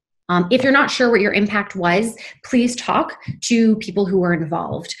 If you're not sure what your impact was, please talk to people who are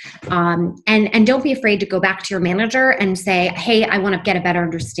involved. And don't be afraid to go back to your manager and say, hey, I want to get a better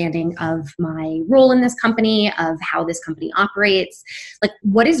understanding of my role in this company, of how this company operates. Like,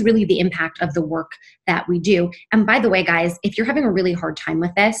 what is really the impact of the work that we do? And by the way, guys, if you're having a really hard time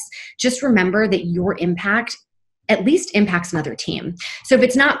with this, just remember that your impact at least impacts another team. So if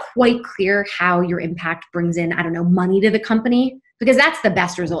it's not quite clear how your impact brings in, I don't know, money to the company, because that's the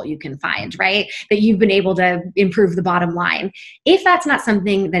best result you can find, right? That you've been able to improve the bottom line. If that's not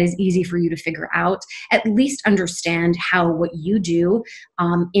something that is easy for you to figure out, at least understand how what you do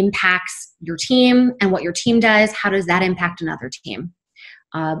impacts your team, and what your team does, how does that impact another team?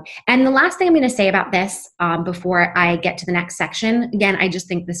 And the last thing I'm going to say about this before I get to the next section, again, I just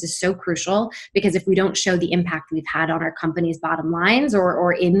think this is so crucial, because if we don't show the impact we've had on our company's bottom lines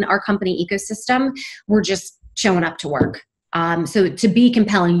or in our company ecosystem, we're just showing up to work. So to be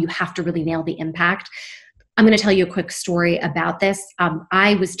compelling, you have to really nail the impact. I'm going to tell you a quick story about this.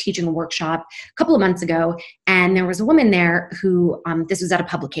 I was teaching a workshop a couple of months ago, and there was a woman there who, this was at a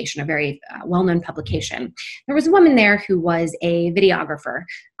publication, a very well-known publication. There was a woman there who was a videographer.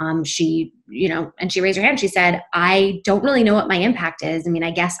 She raised her hand. She said, I don't really know what my impact is. I mean,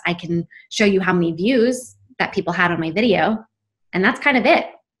 I guess I can show you how many views that people had on my video, and that's kind of it.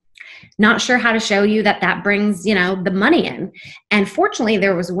 Not sure how to show you that brings, the money in. And fortunately,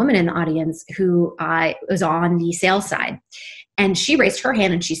 there was a woman in the audience who was on the sales side. And she raised her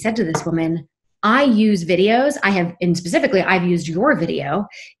hand and she said to this woman, I use videos. I've used your video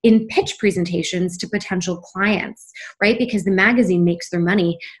in pitch presentations to potential clients, right? Because the magazine makes their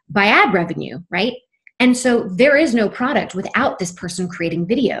money by ad revenue, right? And so there is no product without this person creating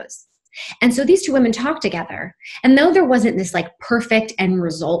videos. And so these two women talked together. And though there wasn't this like perfect end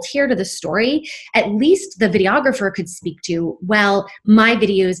result here to the story, at least the videographer could speak to, well, my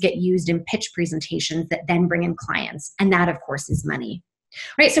videos get used in pitch presentations that then bring in clients. And that, of course, is money,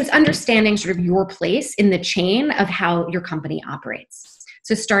 right? So it's understanding sort of your place in the chain of how your company operates.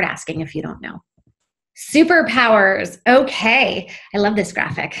 So start asking if you don't know. Superpowers. Okay. I love this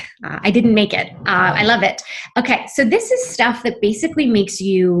graphic. I didn't make it. I love it. Okay. So this is stuff that basically makes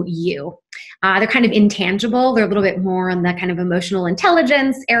you you. They're kind of intangible. They're a little bit more on the kind of emotional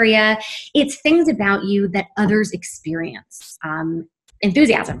intelligence area. It's things about you that others experience.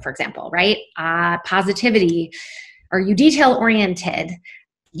 Enthusiasm, for example, right? Positivity. Are you detail oriented?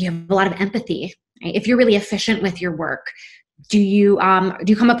 You have a lot of empathy. Right? If you're really efficient with your work, do you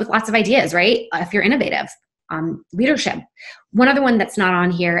come up with lots of ideas, right? If you're innovative, leadership. One other one that's not on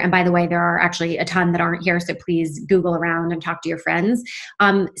here, and by the way, there are actually a ton that aren't here, so please Google around and talk to your friends.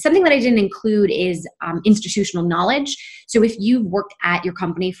 Something that I didn't include is institutional knowledge. So if you've worked at your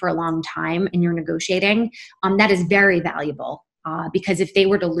company for a long time and you're negotiating, that is very valuable because if they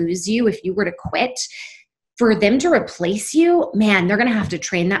were to lose you, if you were to quit, for them to replace you, man, they're going to have to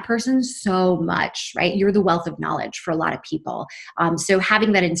train that person so much, right? You're the wealth of knowledge for a lot of people. So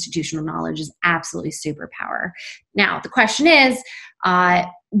having that institutional knowledge is absolutely superpower. Now, the question is,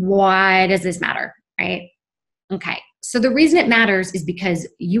 why does this matter, right? Okay. So the reason it matters is because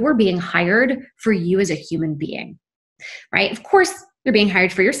you are being hired for you as a human being, right? Of course, you're being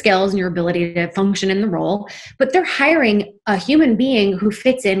hired for your skills and your ability to function in the role, but they're hiring a human being who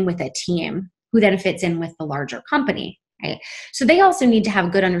fits in with a team, who then fits in with the larger company, right? So they also need to have a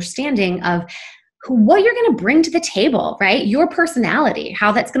good understanding of what you're going to bring to the table, right? Your personality,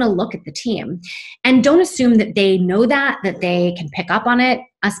 how that's going to look at the team. And don't assume that they know that they can pick up on it,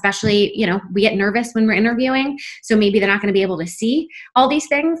 especially, we get nervous when we're interviewing. So maybe they're not going to be able to see all these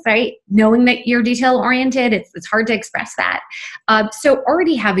things, right? Knowing that you're detail oriented, it's hard to express that. So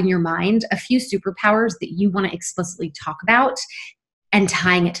already have in your mind a few superpowers that you want to explicitly talk about and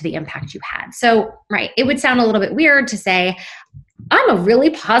tying it to the impact you had. So, right, it would sound a little bit weird to say, I'm a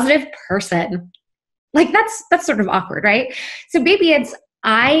really positive person. Like that's sort of awkward, right? So maybe it's,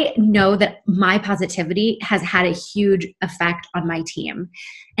 I know that my positivity has had a huge effect on my team.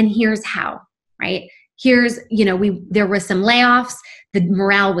 And here's how, right? Here's, there was some layoffs. The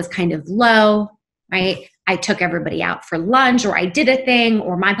morale was kind of low, right? I took everybody out for lunch, or I did a thing,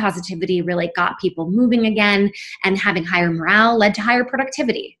 or my positivity really got people moving again, and having higher morale led to higher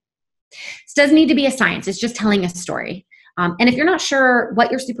productivity. This doesn't need to be a science. It's just telling a story. And if you're not sure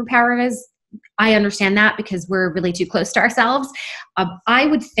what your superpower is, I understand that because we're really too close to ourselves. I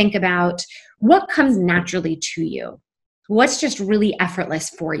would think about what comes naturally to you. What's just really effortless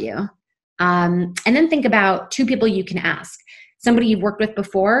for you? And then think about two people you can ask. somebody you've worked with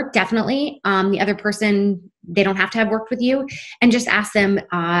before, definitely. The other person, they don't have to have worked with you, and just ask them,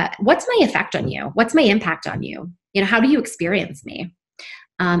 what's my effect on you? What's my impact on you? How do you experience me?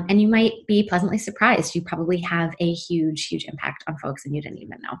 And you might be pleasantly surprised. You probably have a huge, huge impact on folks and you didn't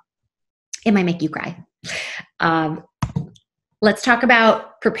even know. It might make you cry. Let's talk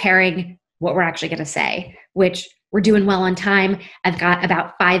about preparing what we're actually going to say, which we're doing well on time. I've got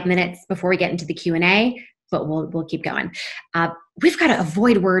about 5 minutes before we get into the Q&A, but we'll keep going. We've got to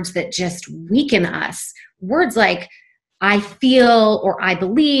avoid words that just weaken us. Words like I feel, or I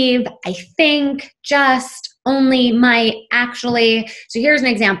believe, I think, just, only, might, actually. So here's an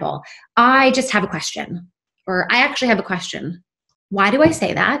example. I just have a question, or I actually have a question. Why do I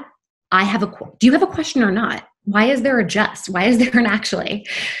say that? Do you have a question or not? Why is there a just? Why is there an actually?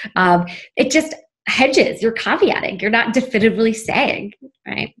 It just hedges. You're caveating. You're not definitively saying,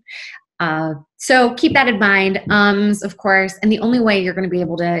 right? So keep that in mind. Of course, and the only way you're going to be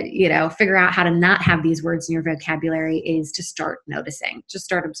able to, figure out how to not have these words in your vocabulary is to start noticing. Just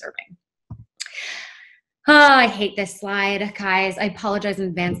start observing. Oh, I hate this slide, guys. I apologize in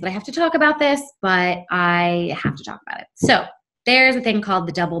advance that I have to talk about this, but I have to talk about it. So there's a thing called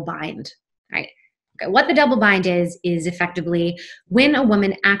the double bind, right? Okay, what the double bind is effectively when a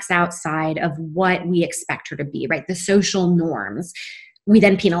woman acts outside of what we expect her to be, right? The social norms. We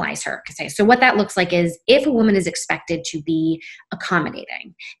then penalize her. Okay, so what that looks like is if a woman is expected to be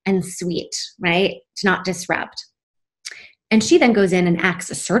accommodating and sweet, right? To not disrupt. And she then goes in and acts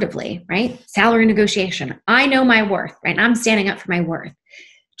assertively, right? Salary negotiation. I know my worth, right? I'm standing up for my worth.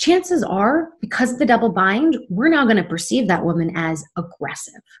 Chances are, because of the double bind, we're now going to perceive that woman as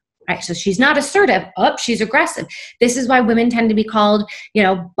aggressive, right? So she's not assertive. Oh, she's aggressive. This is why women tend to be called,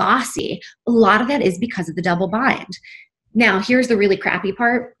 bossy. A lot of that is because of the double bind. Now, here's the really crappy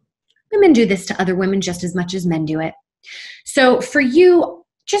part. Women do this to other women just as much as men do it. So for you,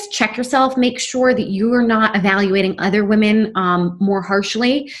 just check yourself, make sure that you are not evaluating other women more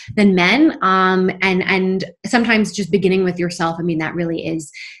harshly than men. And sometimes just beginning with yourself. I mean, that really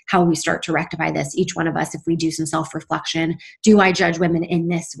is how we start to rectify this. Each one of us, if we do some self-reflection, do I judge women in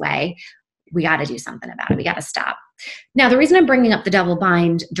this way? We got to do something about it. We got to stop. Now, the reason I'm bringing up the double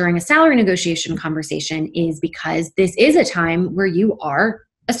bind during a salary negotiation conversation is because this is a time where you are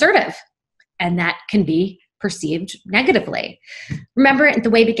assertive, and that can be perceived negatively. Remember at the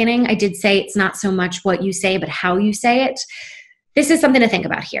way beginning, I did say it's not so much what you say, but how you say it. This is something to think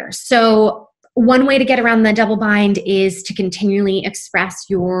about here. So one way to get around the double bind is to continually express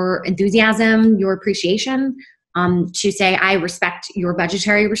your enthusiasm, your appreciation, to say, I respect your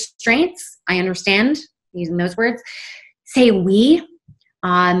budgetary restraints. I understand, using those words. Say we,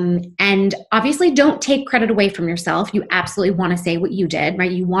 and obviously don't take credit away from yourself. You absolutely want to say what you did,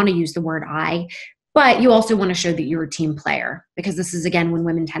 right? You want to use the word I. But you also want to show that you're a team player, because this is, again, when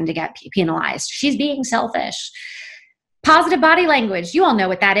women tend to get penalized. She's being selfish. Positive body language. You all know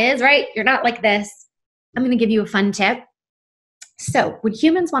what that is, right? You're not like this. I'm going to give you a fun tip. So when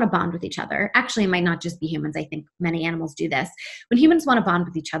humans want to bond with each other, actually, it might not just be humans. I think many animals do this. When humans want to bond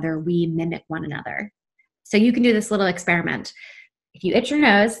with each other, we mimic one another. So you can do this little experiment. If you itch your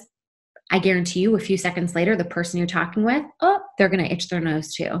nose, I guarantee you a few seconds later, the person you're talking with, they're going to itch their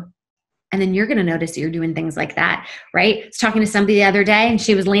nose too. And then you're going to notice that you're doing things like that, right? I was talking to somebody the other day and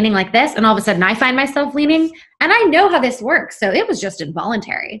she was leaning like this, and all of a sudden I find myself leaning, and I know how this works. So it was just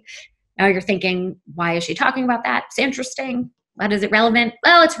involuntary. Now you're thinking, why is she talking about that? It's interesting. What is it relevant?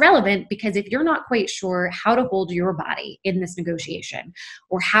 Well, it's relevant because if you're not quite sure how to hold your body in this negotiation,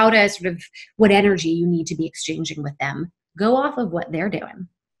 or how to what energy you need to be exchanging with them, go off of what they're doing,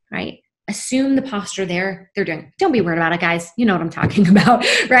 right? Assume the posture they're doing. Don't be weird about it, guys. You know what I'm talking about,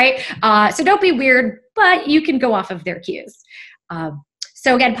 right? So don't be weird, but you can go off of their cues.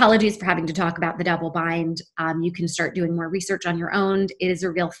 So again, apologies for having to talk about the double bind. You can start doing more research on your own. It is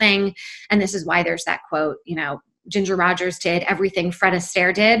a real thing. And this is why there's that quote, Ginger Rogers did everything Fred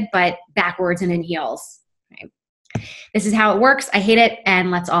Astaire did, but backwards and in heels. Right? This is how it works. I hate it.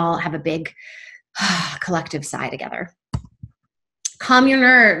 And let's all have a big collective sigh together. Calm your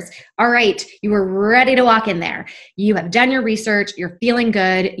nerves. All right, you are ready to walk in there. You have done your research. You're feeling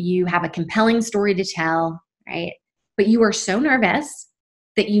good. You have a compelling story to tell, right? But you are so nervous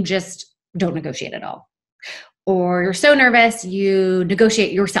that you just don't negotiate at all. Or you're so nervous, you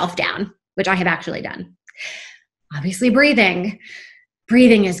negotiate yourself down, which I have actually done. Obviously, breathing.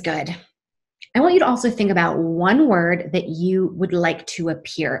 Breathing is good. I want you to also think about one word that you would like to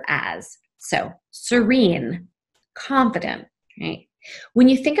appear as. So, serene, confident, right? When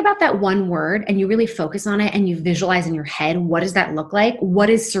you think about that one word and you really focus on it and you visualize in your head, what does that look like? What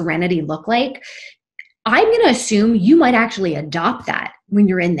does serenity look like? I'm going to assume you might actually adopt that when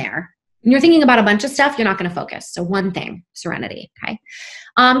you're in there. When you're thinking about a bunch of stuff, you're not going to focus. So one thing, serenity, okay?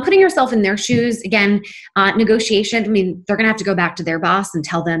 Putting yourself in their shoes, again, negotiation, I mean, they're going to have to go back to their boss and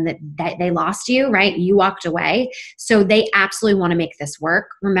tell them that they lost you, right? You walked away. So they absolutely want to make this work.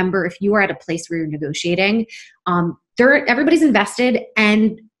 Remember, if you are at a place where you're negotiating, everybody's invested.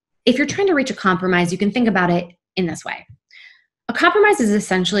 And if you're trying to reach a compromise, you can think about it in this way. A compromise is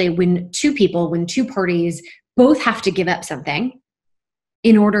essentially when two parties both have to give up something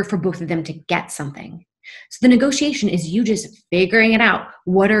in order for both of them to get something. So the negotiation is you just figuring it out.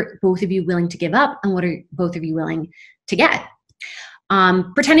 What are both of you willing to give up and what are both of you willing to get?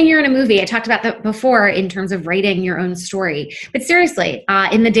 Pretending you're in a movie. I talked about that before in terms of writing your own story. But seriously,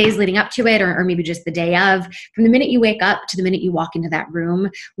 in the days leading up to it, or maybe just the day of, from the minute you wake up to the minute you walk into that room,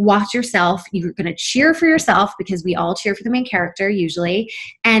 watch yourself. You're going to cheer for yourself because we all cheer for the main character usually.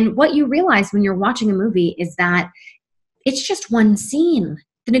 And what you realize when you're watching a movie is that it's just one scene.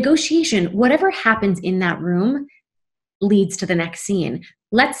 The negotiation, whatever happens in that room leads to the next scene.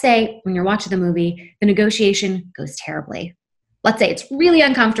 Let's say when you're watching the movie, the negotiation goes terribly. Let's say it's really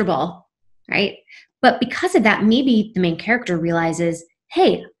uncomfortable, right? But because of that, maybe the main character realizes,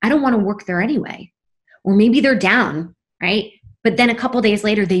 hey, I don't want to work there anyway. Or maybe they're down, right? But then a couple of days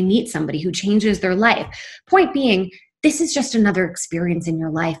later, they meet somebody who changes their life. Point being, this is just another experience in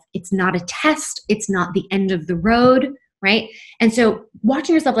your life. It's not a test. It's not the end of the road, right? And so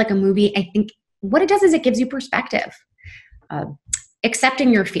watching yourself like a movie, I think what it does is it gives you perspective.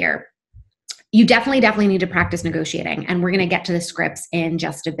 Accepting your fear. You definitely need to practice negotiating. And we're going to get to the scripts in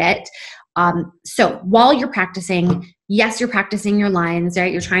just a bit. So while you're practicing, yes, you're practicing your lines,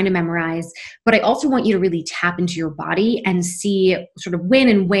 right? You're trying to memorize, but I also want you to really tap into your body and see sort of when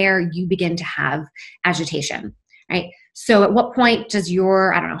and where you begin to have agitation, right? So at what point does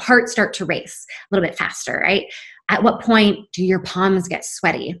your, heart start to race a little bit faster, right? At what point do your palms get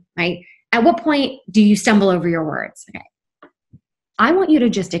sweaty, right? At what point do you stumble over your words? Okay. I want you to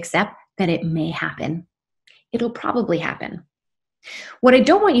just accept that it may happen. It'll probably happen. What I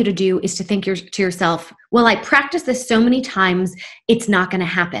don't want you to do is to think to yourself, well, I practiced this so many times, it's not going to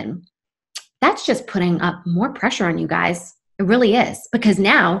happen. That's just putting up more pressure on you guys. It really is. Because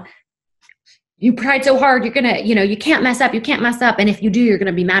now you tried so hard, you're going to, you can't mess up. And if you do, you're going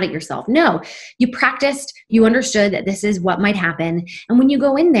to be mad at yourself. No, you practiced, you understood that this is what might happen. And when you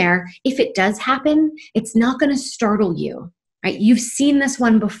go in there, if it does happen, it's not going to startle you. Right? You've seen this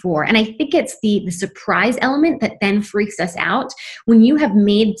one before. And I think it's the surprise element that then freaks us out when you have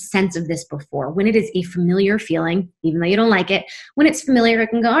made sense of this before, when it is a familiar feeling, even though you don't like it. When it's familiar,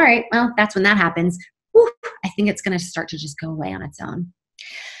 it can go, all right, well, that's when that happens. Whew, I think it's going to start to just go away on its own.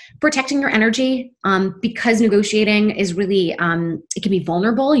 Protecting your energy, because negotiating is really, it can be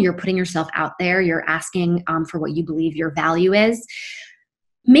vulnerable. You're putting yourself out there. You're asking for what you believe your value is.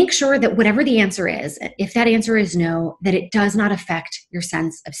 Make sure that whatever the answer is, if that answer is no, that it does not affect your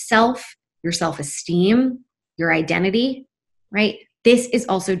sense of self, your self-esteem, your identity, right? This is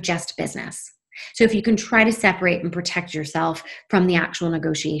also just business. So if you can try to separate and protect yourself from the actual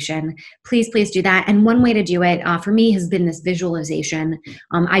negotiation, please do that. And one way to do it for me has been this visualization.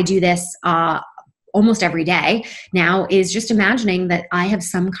 I do this almost every day now, is just imagining that I have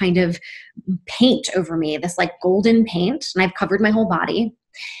some kind of paint over me, this like golden paint, and I've covered my whole body.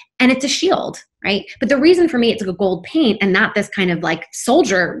 And it's a shield, right? But the reason for me it's like a gold paint and not this kind of like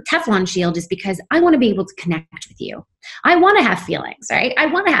soldier Teflon shield is because I want to be able to connect with you. I want to have feelings, right? I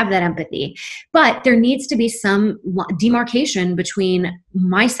want to have that empathy. But there needs to be some demarcation between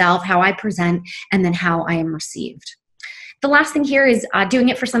myself, how I present, and then how I am received. The last thing here is doing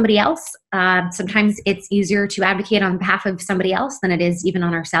it for somebody else. Sometimes it's easier to advocate on behalf of somebody else than it is even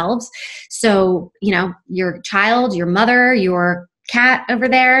on ourselves. So, your child, your mother, your cat over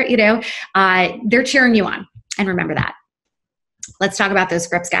there, they're cheering you on. And remember that. Let's talk about those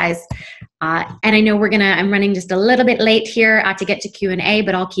scripts, guys. And I know I'm running just a little bit late here to get to Q&A,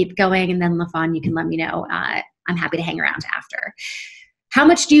 but I'll keep going. And then LaFawn, you can let me know. I'm happy to hang around after. How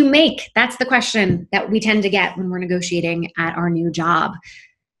much do you make? That's the question that we tend to get when we're negotiating at our new job.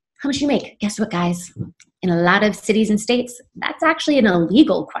 How much do you make? Guess what, guys? In a lot of cities and states, that's actually an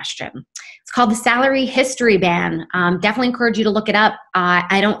illegal question. It's called the salary history ban. Definitely encourage you to look it up.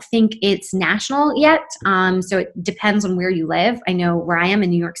 I don't think it's national yet, so it depends on where you live. I know where I am in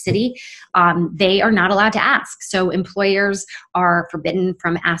New York City, they are not allowed to ask. So employers are forbidden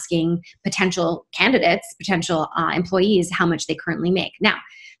from asking potential candidates, potential employees, how much they currently make. Now,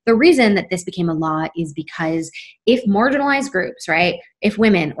 the reason that this became a law is because if marginalized groups, right, if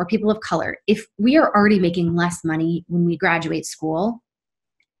women or people of color, if we are already making less money when we graduate school,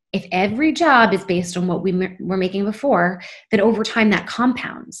 If every job is based on what we were making before, then over time that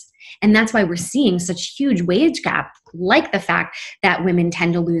compounds. And that's why we're seeing such huge wage gap, like the fact that women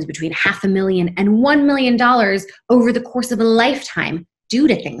tend to lose between $500,000 and $1 million over the course of a lifetime due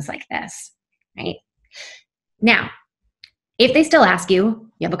to things like this, right? Now, if they still ask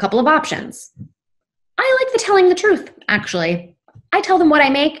you, you have a couple of options. I like the telling the truth, actually. I tell them what I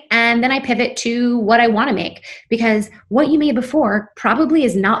make and then I pivot to what I want to make, because what you made before probably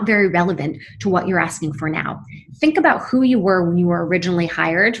is not very relevant to what you're asking for now. Think about who you were when you were originally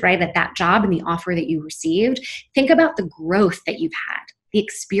hired, right, at that job and the offer that you received. Think about the growth that you've had, the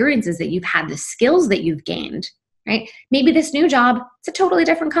experiences that you've had, the skills that you've gained, right? Maybe this new job, it's a totally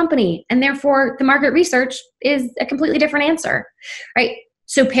different company, and therefore the market research is a completely different answer, right?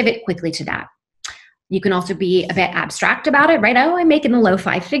 So pivot quickly to that. You can also be a bit abstract about it, right? Oh, I make in the low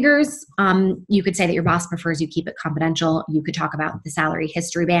 5 figures. You could say that your boss prefers you keep it confidential. You could talk about the salary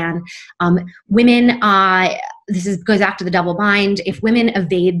history ban. Women, goes back to the double bind. If women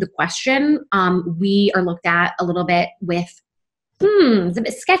evade the question, we are looked at a little bit with, it's a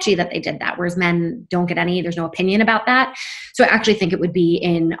bit sketchy that they did that, whereas men don't get any, there's no opinion about that. So I actually think it would be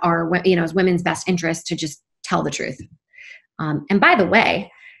in our, as women's best interest to just tell the truth. And by the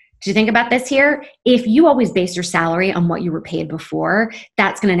way, did you think about this here? If you always base your salary on what you were paid before,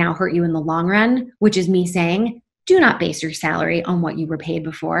 that's going to now hurt you in the long run, which is me saying, do not base your salary on what you were paid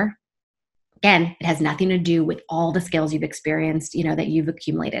before. Again, it has nothing to do with all the skills you've experienced, that you've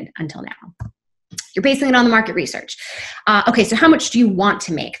accumulated until now. You're basing it on the market research. Okay, so how much do you want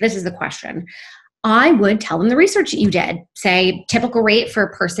to make? This is the question. I would tell them the research that you did. Say, typical rate for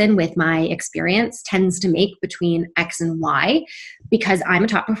a person with my experience tends to make between X and Y. Because I'm a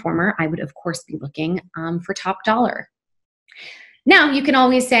top performer, I would, of course, be looking for top dollar. Now, you can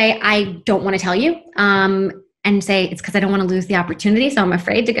always say, I don't want to tell you, and say, it's because I don't want to lose the opportunity, so I'm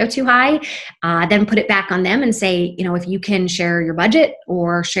afraid to go too high. Then put it back on them and say, if you can share your budget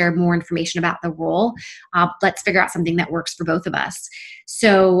or share more information about the role, let's figure out something that works for both of us.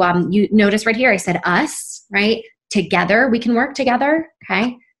 So you notice right here, I said us, right? Together, we can work together,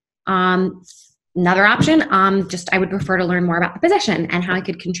 okay? Another option, I would prefer to learn more about the position and how I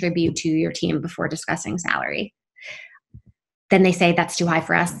could contribute to your team before discussing salary. Then they say, that's too high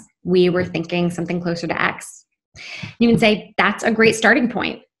for us. We were thinking something closer to X. You can say, that's a great starting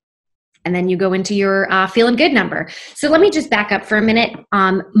point. And then you go into your feeling good number. So let me just back up for a minute.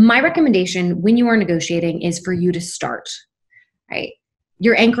 My recommendation when you are negotiating is for you to start, right?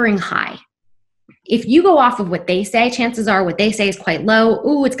 You're anchoring high. If you go off of what they say, chances are what they say is quite low.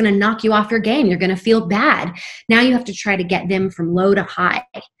 Ooh, it's going to knock you off your game. You're going to feel bad. Now you have to try to get them from low to high.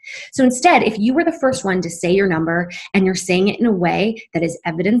 So instead, if you were the first one to say your number and you're saying it in a way that is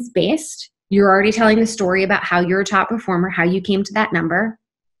evidence-based, you're already telling the story about how you're a top performer, how you came to that number,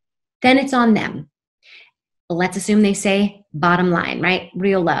 then it's on them. Let's assume they say bottom line, right?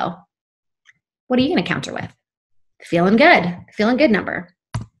 Real low. What are you going to counter with? Feeling good number.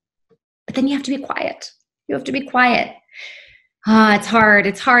 But then you have to be quiet. You have to be quiet. It's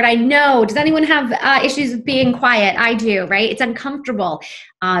hard. I know. Does anyone have issues with being quiet? I do, right? It's uncomfortable.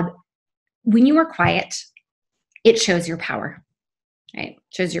 When you are quiet, it shows your power, right? It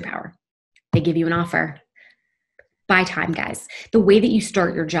shows your power. They give you an offer. Buy time, guys. The way that you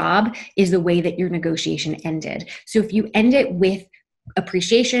start your job is the way that your negotiation ended. So if you end it with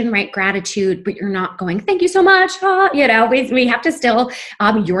appreciation, right? Gratitude, but you're not going, thank you so much. We have to still,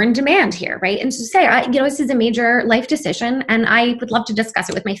 you're in demand here, right? And so say, this is a major life decision and I would love to discuss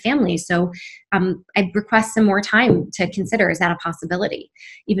it with my family. So I request some more time to consider, is that a possibility?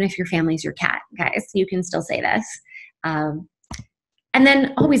 Even if your family's your cat, guys, you can still say this. And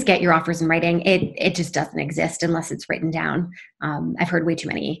then always get your offers in writing. It just doesn't exist unless it's written down. I've heard way too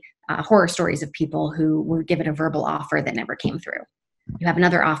many horror stories of people who were given a verbal offer that never came through. You have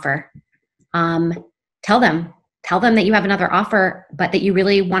another offer. Tell them that you have another offer, but that you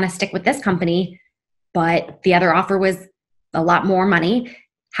really want to stick with this company, but the other offer was a lot more money.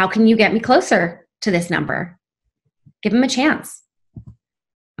 How can you get me closer to this number? Give them a chance.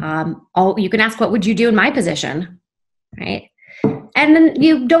 You can ask, what would you do in my position? Right? And then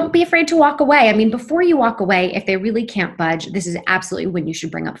you don't be afraid to walk away. I mean, before you walk away, if they really can't budge, this is absolutely when you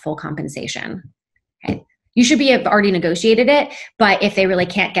should bring up full compensation. Okay? You should have already negotiated it, but if they really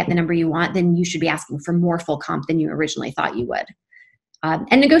can't get the number you want, then you should be asking for more full comp than you originally thought you would.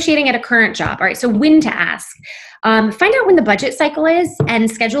 And negotiating at a current job. All right, so when to ask. Find out when the budget cycle is and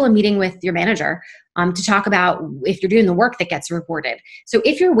schedule a meeting with your manager. to talk about if you're doing the work that gets rewarded. So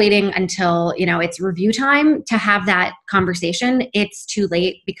if you're waiting until, it's review time to have that conversation, it's too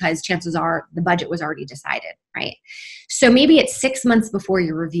late because chances are the budget was already decided, right? So maybe it's 6 months before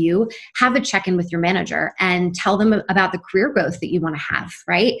your review, have a check-in with your manager and tell them about the career growth that you want to have,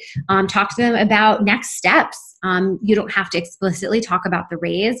 right? Talk to them about next steps. You don't have to explicitly talk about the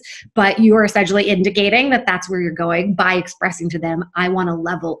raise, but you are essentially indicating that that's where you're going by expressing to them, I want to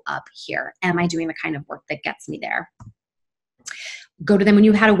level up here. Am I doing the kind of work that gets me there? Go to them when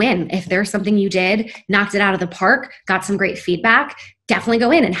you had a win. If there's something you did, knocked it out of the park, got some great feedback, definitely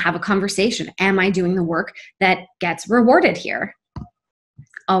go in and have a conversation. Am I doing the work that gets rewarded here?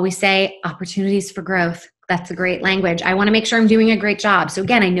 Always say opportunities for growth. That's a great language. I want to make sure I'm doing a great job. So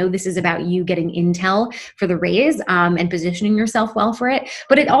again, I know this is about you getting intel for the raise and positioning yourself well for it,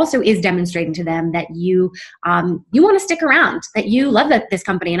 but it also is demonstrating to them that you want to stick around, that you love this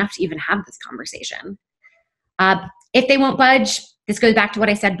company enough to even have this conversation. If they won't budge, this goes back to what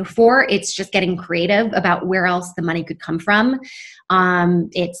I said before. It's just getting creative about where else the money could come from.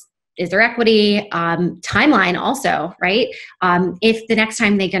 Is there equity? Timeline also, right? If the next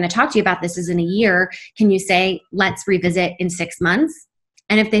time they're going to talk to you about this is in a year, can you say, let's revisit in 6 months?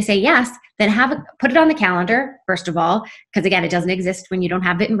 And if they say yes, then put it on the calendar, first of all, because again, it doesn't exist when you don't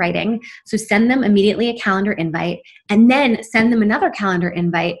have it in writing. So send them immediately a calendar invite and then send them another calendar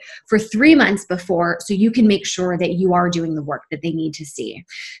invite for 3 months before so you can make sure that you are doing the work that they need to see.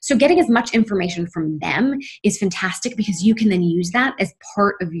 So getting as much information from them is fantastic because you can then use that as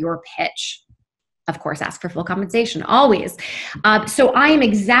part of your pitch. Of course, ask for full compensation, always. So I am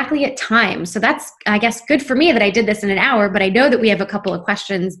exactly at time. So that's, I guess, good for me that I did this in an hour, but I know that we have a couple of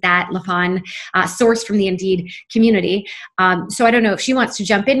questions that LaFawn sourced from the Indeed community. So I don't know if she wants to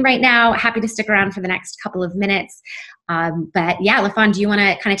jump in right now. Happy to stick around for the next couple of minutes. But yeah, LaFawn, do you want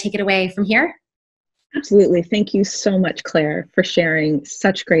to kind of take it away from here? Absolutely. Thank you so much, Claire, for sharing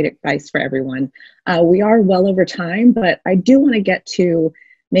such great advice for everyone. We are well over time, but I do want to get to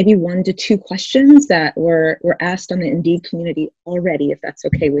maybe 1 to 2 questions that were asked on the Indeed community already, if that's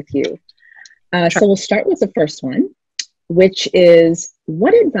okay with you. Sure. So we'll start with the first one, which is,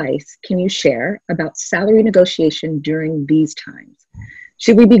 what advice can you share about salary negotiation during these times?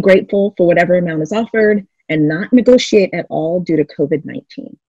 Should we be grateful for whatever amount is offered and not negotiate at all due to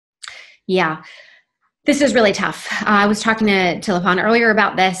COVID-19? Yeah. This is really tough. I was talking to LaFawn earlier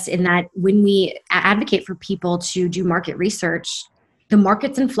about this, in that when we advocate for people to do market research, the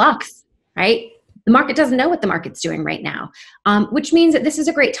market's in flux, right? The market doesn't know what the market's doing right now, which means that this is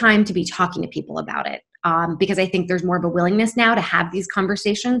a great time to be talking to people about it, because I think there's more of a willingness now to have these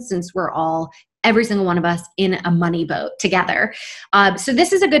conversations since we're all, every single one of us, in a money boat together. So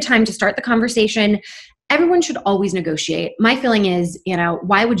this is a good time to start the conversation. Everyone should always negotiate. My feeling is,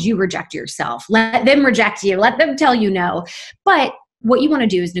 why would you reject yourself? Let them reject you. Let them tell you no. But what you want to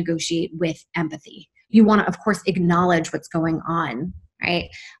do is negotiate with empathy. You want to, of course, acknowledge what's going on, right?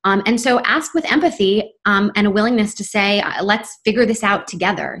 And so ask with empathy and a willingness to say, let's figure this out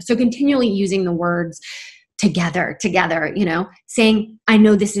together. So continually using the words together, saying, I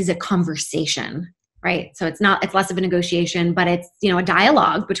know this is a conversation, right? So it's less of a negotiation, but it's, a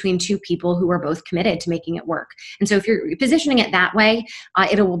dialogue between two people who are both committed to making it work. And so if you're positioning it that way,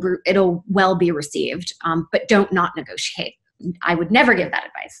 it'll well be received, but don't not negotiate. I would never give that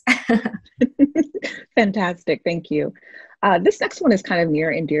advice. Fantastic. Thank you. This next one is kind of near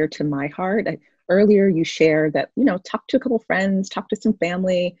and dear to my heart. Earlier, you shared that, talk to a couple friends, talk to some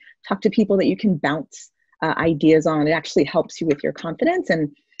family, talk to people that you can bounce ideas on. It actually helps you with your confidence. And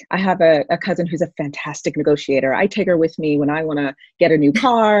I have a cousin who's a fantastic negotiator. I take her with me when I want to get a new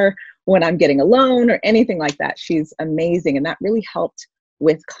car, when I'm getting a loan or anything like that. She's amazing. And that really helped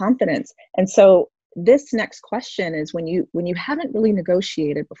with confidence. And so this next question is, when you haven't really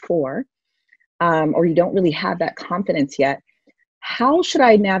negotiated before, or you don't really have that confidence yet, how should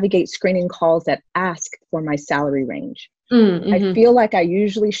I navigate screening calls that ask for my salary range? Mm-hmm. I feel like I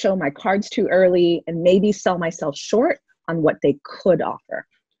usually show my cards too early and maybe sell myself short on what they could offer.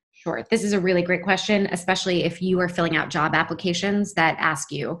 Sure. This is a really great question, especially if you are filling out job applications that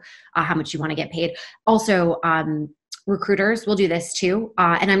ask you how much you want to get paid. Also, recruiters will do this too.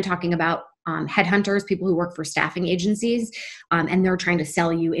 And I'm talking about headhunters, people who work for staffing agencies, and they're trying to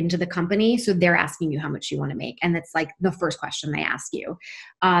sell you into the company. So they're asking you how much you want to make. And that's like the first question they ask you.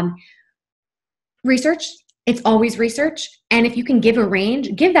 Research. It's always research. And if you can give a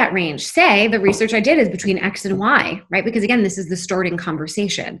range, give that range. Say the research I did is between X and Y, right? Because again, this is the starting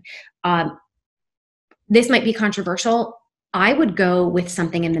conversation. This might be controversial. I would go with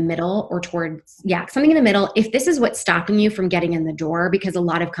something in the middle or towards, something in the middle. If this is what's stopping you from getting in the door, because a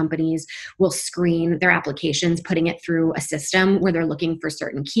lot of companies will screen their applications, putting it through a system where they're looking for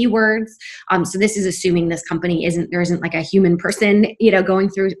certain keywords. So this is assuming this company there isn't like a human person, going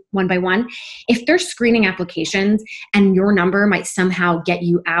through one by one. If they're screening applications and your number might somehow get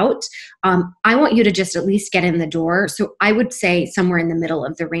you out, I want you to just at least get in the door. So I would say somewhere in the middle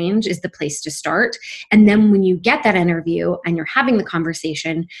of the range is the place to start. And then when you get that interview and you're having the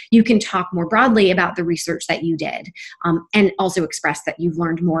conversation, you can talk more broadly about the research that you did, and also express that you've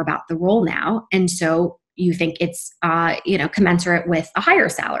learned more about the role now. And so you think it's, commensurate with a higher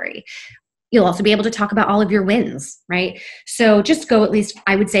salary. You'll also be able to talk about all of your wins, right? So just go at least,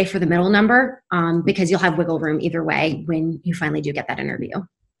 I would say, for the middle number, because you'll have wiggle room either way when you finally do get that interview.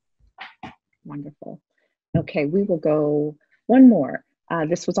 Wonderful. Okay, we will go one more.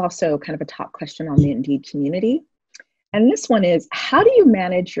 This was also kind of a top question on the Indeed community. And this one is, how do you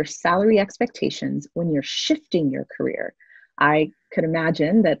manage your salary expectations when you're shifting your career? I could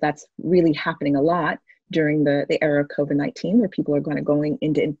imagine that that's really happening a lot during the era of COVID-19, where people are going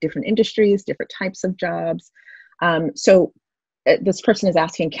into different industries, different types of jobs. So this person is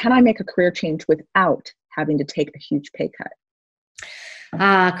asking, can I make a career change without having to take a huge pay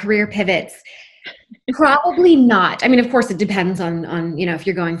cut? Career pivots. Probably not. I mean, of course, it depends on if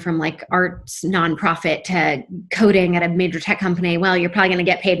you're going from like arts nonprofit to coding at a major tech company. Well, you're probably going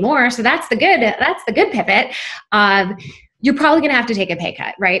to get paid more, so that's the good pivot. You're probably going to have to take a pay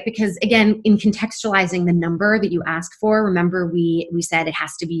cut, right? Because again, in contextualizing the number that you ask for, remember we said it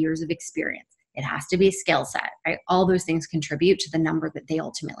has to be years of experience. It has to be a skill set, right? All those things contribute to the number that they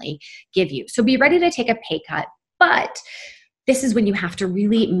ultimately give you. So be ready to take a pay cut, but this is when you have to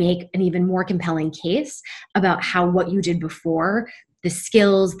really make an even more compelling case about how what you did before, the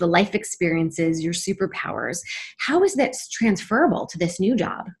skills, the life experiences, your superpowers, how is that transferable to this new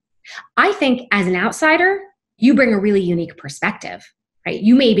job? I think as an outsider, you bring a really unique perspective, right?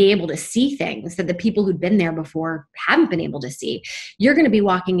 You may be able to see things that the people who'd been there before haven't been able to see. You're going to be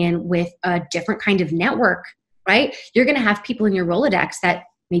walking in with a different kind of network, right? You're going to have people in your Rolodex that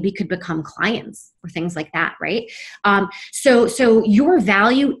maybe could become clients or things like that, right? So your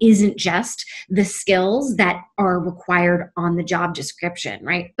value isn't just the skills that are required on the job description,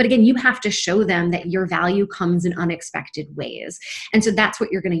 right? But again, you have to show them that your value comes in unexpected ways. And so that's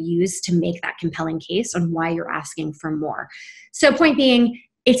what you're going to use to make that compelling case on why you're asking for more. So point being,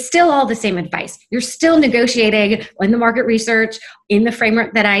 it's still all the same advice. You're still negotiating in the market research, in the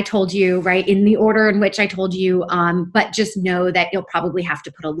framework that I told you, right? In the order in which I told you, but just know that you'll probably have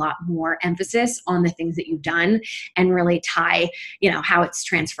to put a lot more emphasis on the things that you've done and really tie, how it's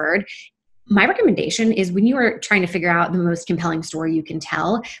transferred. My recommendation is when you are trying to figure out the most compelling story you can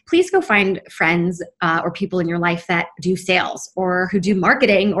tell, please go find friends or people in your life that do sales or who do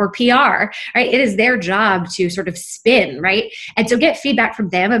marketing or PR, right? It is their job to sort of spin, right? And so get feedback from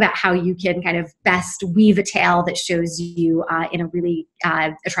them about how you can kind of best weave a tale that shows you in a really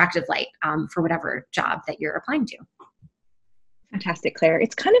attractive light for whatever job that you're applying to. Fantastic, Claire.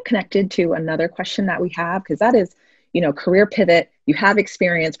 It's kind of connected to another question that we have, because that is, career pivot, you have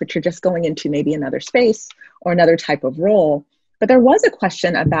experience, but you're just going into maybe another space or another type of role. But there was a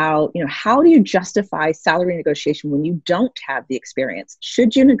question about, how do you justify salary negotiation when you don't have the experience?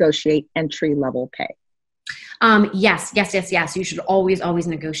 Should you negotiate entry level pay? Yes. You should always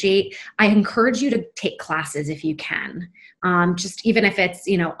negotiate. I encourage you to take classes if you can. Just even if it's,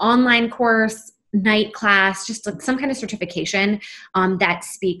 online course, night class, just like some kind of certification that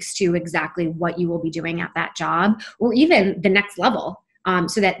speaks to exactly what you will be doing at that job, or even the next level.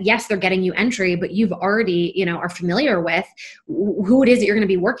 So that, yes, they're getting you entry, but you've already, are familiar with who it is that you're going to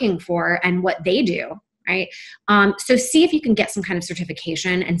be working for and what they do, right? So see if you can get some kind of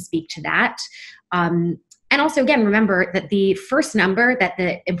certification and speak to that. And also, again, remember that the first number that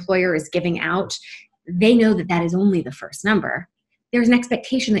the employer is giving out, they know that that is only the first number. There's an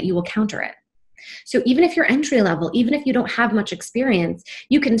expectation that you will counter it. So even if you're entry level, even if you don't have much experience,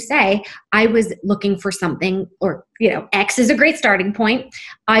 you can say, I was looking for something, or, X is a great starting point.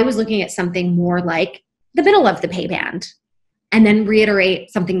 I was looking at something more like the middle of the pay band. And then reiterate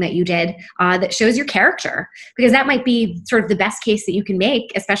something that you did that shows your character, because that might be sort of the best case that you can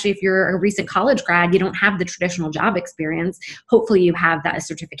make, especially if you're a recent college grad, you don't have the traditional job experience. Hopefully you have that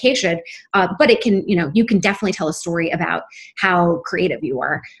certification, but it can, you can definitely tell a story about how creative you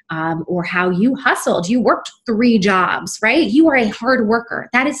are, or how you hustled. You worked 3 jobs, right? You are a hard worker.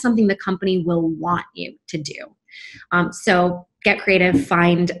 That is something the company will want you to do. So get creative,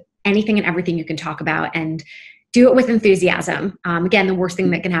 find anything and everything you can talk about, and do it with enthusiasm. Again, the worst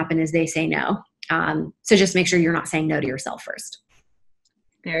thing that can happen is they say no. So just make sure you're not saying no to yourself first.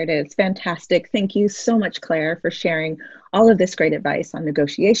 There it is. Fantastic. Thank you so much, Claire, for sharing all of this great advice on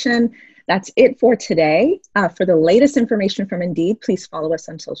negotiation. That's it for today. For the latest information from Indeed, please follow us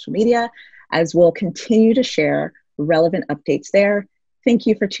on social media as we'll continue to share relevant updates there. Thank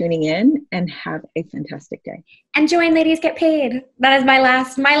you for tuning in and have a fantastic day. And join Ladies Get Paid. That is my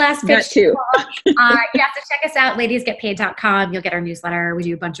last pitch. That too. Yeah, so check us out, ladiesgetpaid.com. You'll get our newsletter. We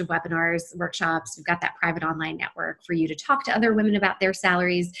do a bunch of webinars, workshops. We've got that private online network for you to talk to other women about their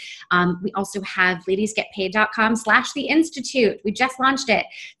salaries. We also have ladiesgetpaid.com/the Institute. We just launched it.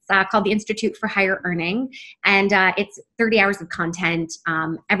 It's called the Institute for Higher Earning. And it's 30 hours of content,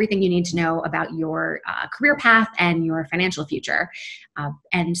 everything you need to know about your career path and your financial future.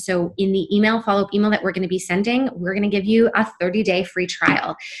 And so in the follow-up email that we're going to be sending, we're going to give you a 30-day free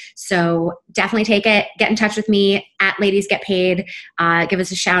trial. So definitely take it. Get in touch with me at Ladies Get Paid. Give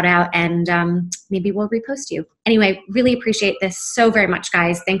us a shout out and maybe we'll repost you. Anyway, really appreciate this so very much,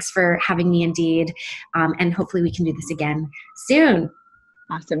 guys. Thanks for having me, Indeed. And hopefully we can do this again soon.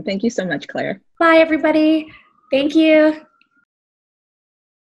 Awesome. Thank you so much, Claire. Bye, everybody. Thank you.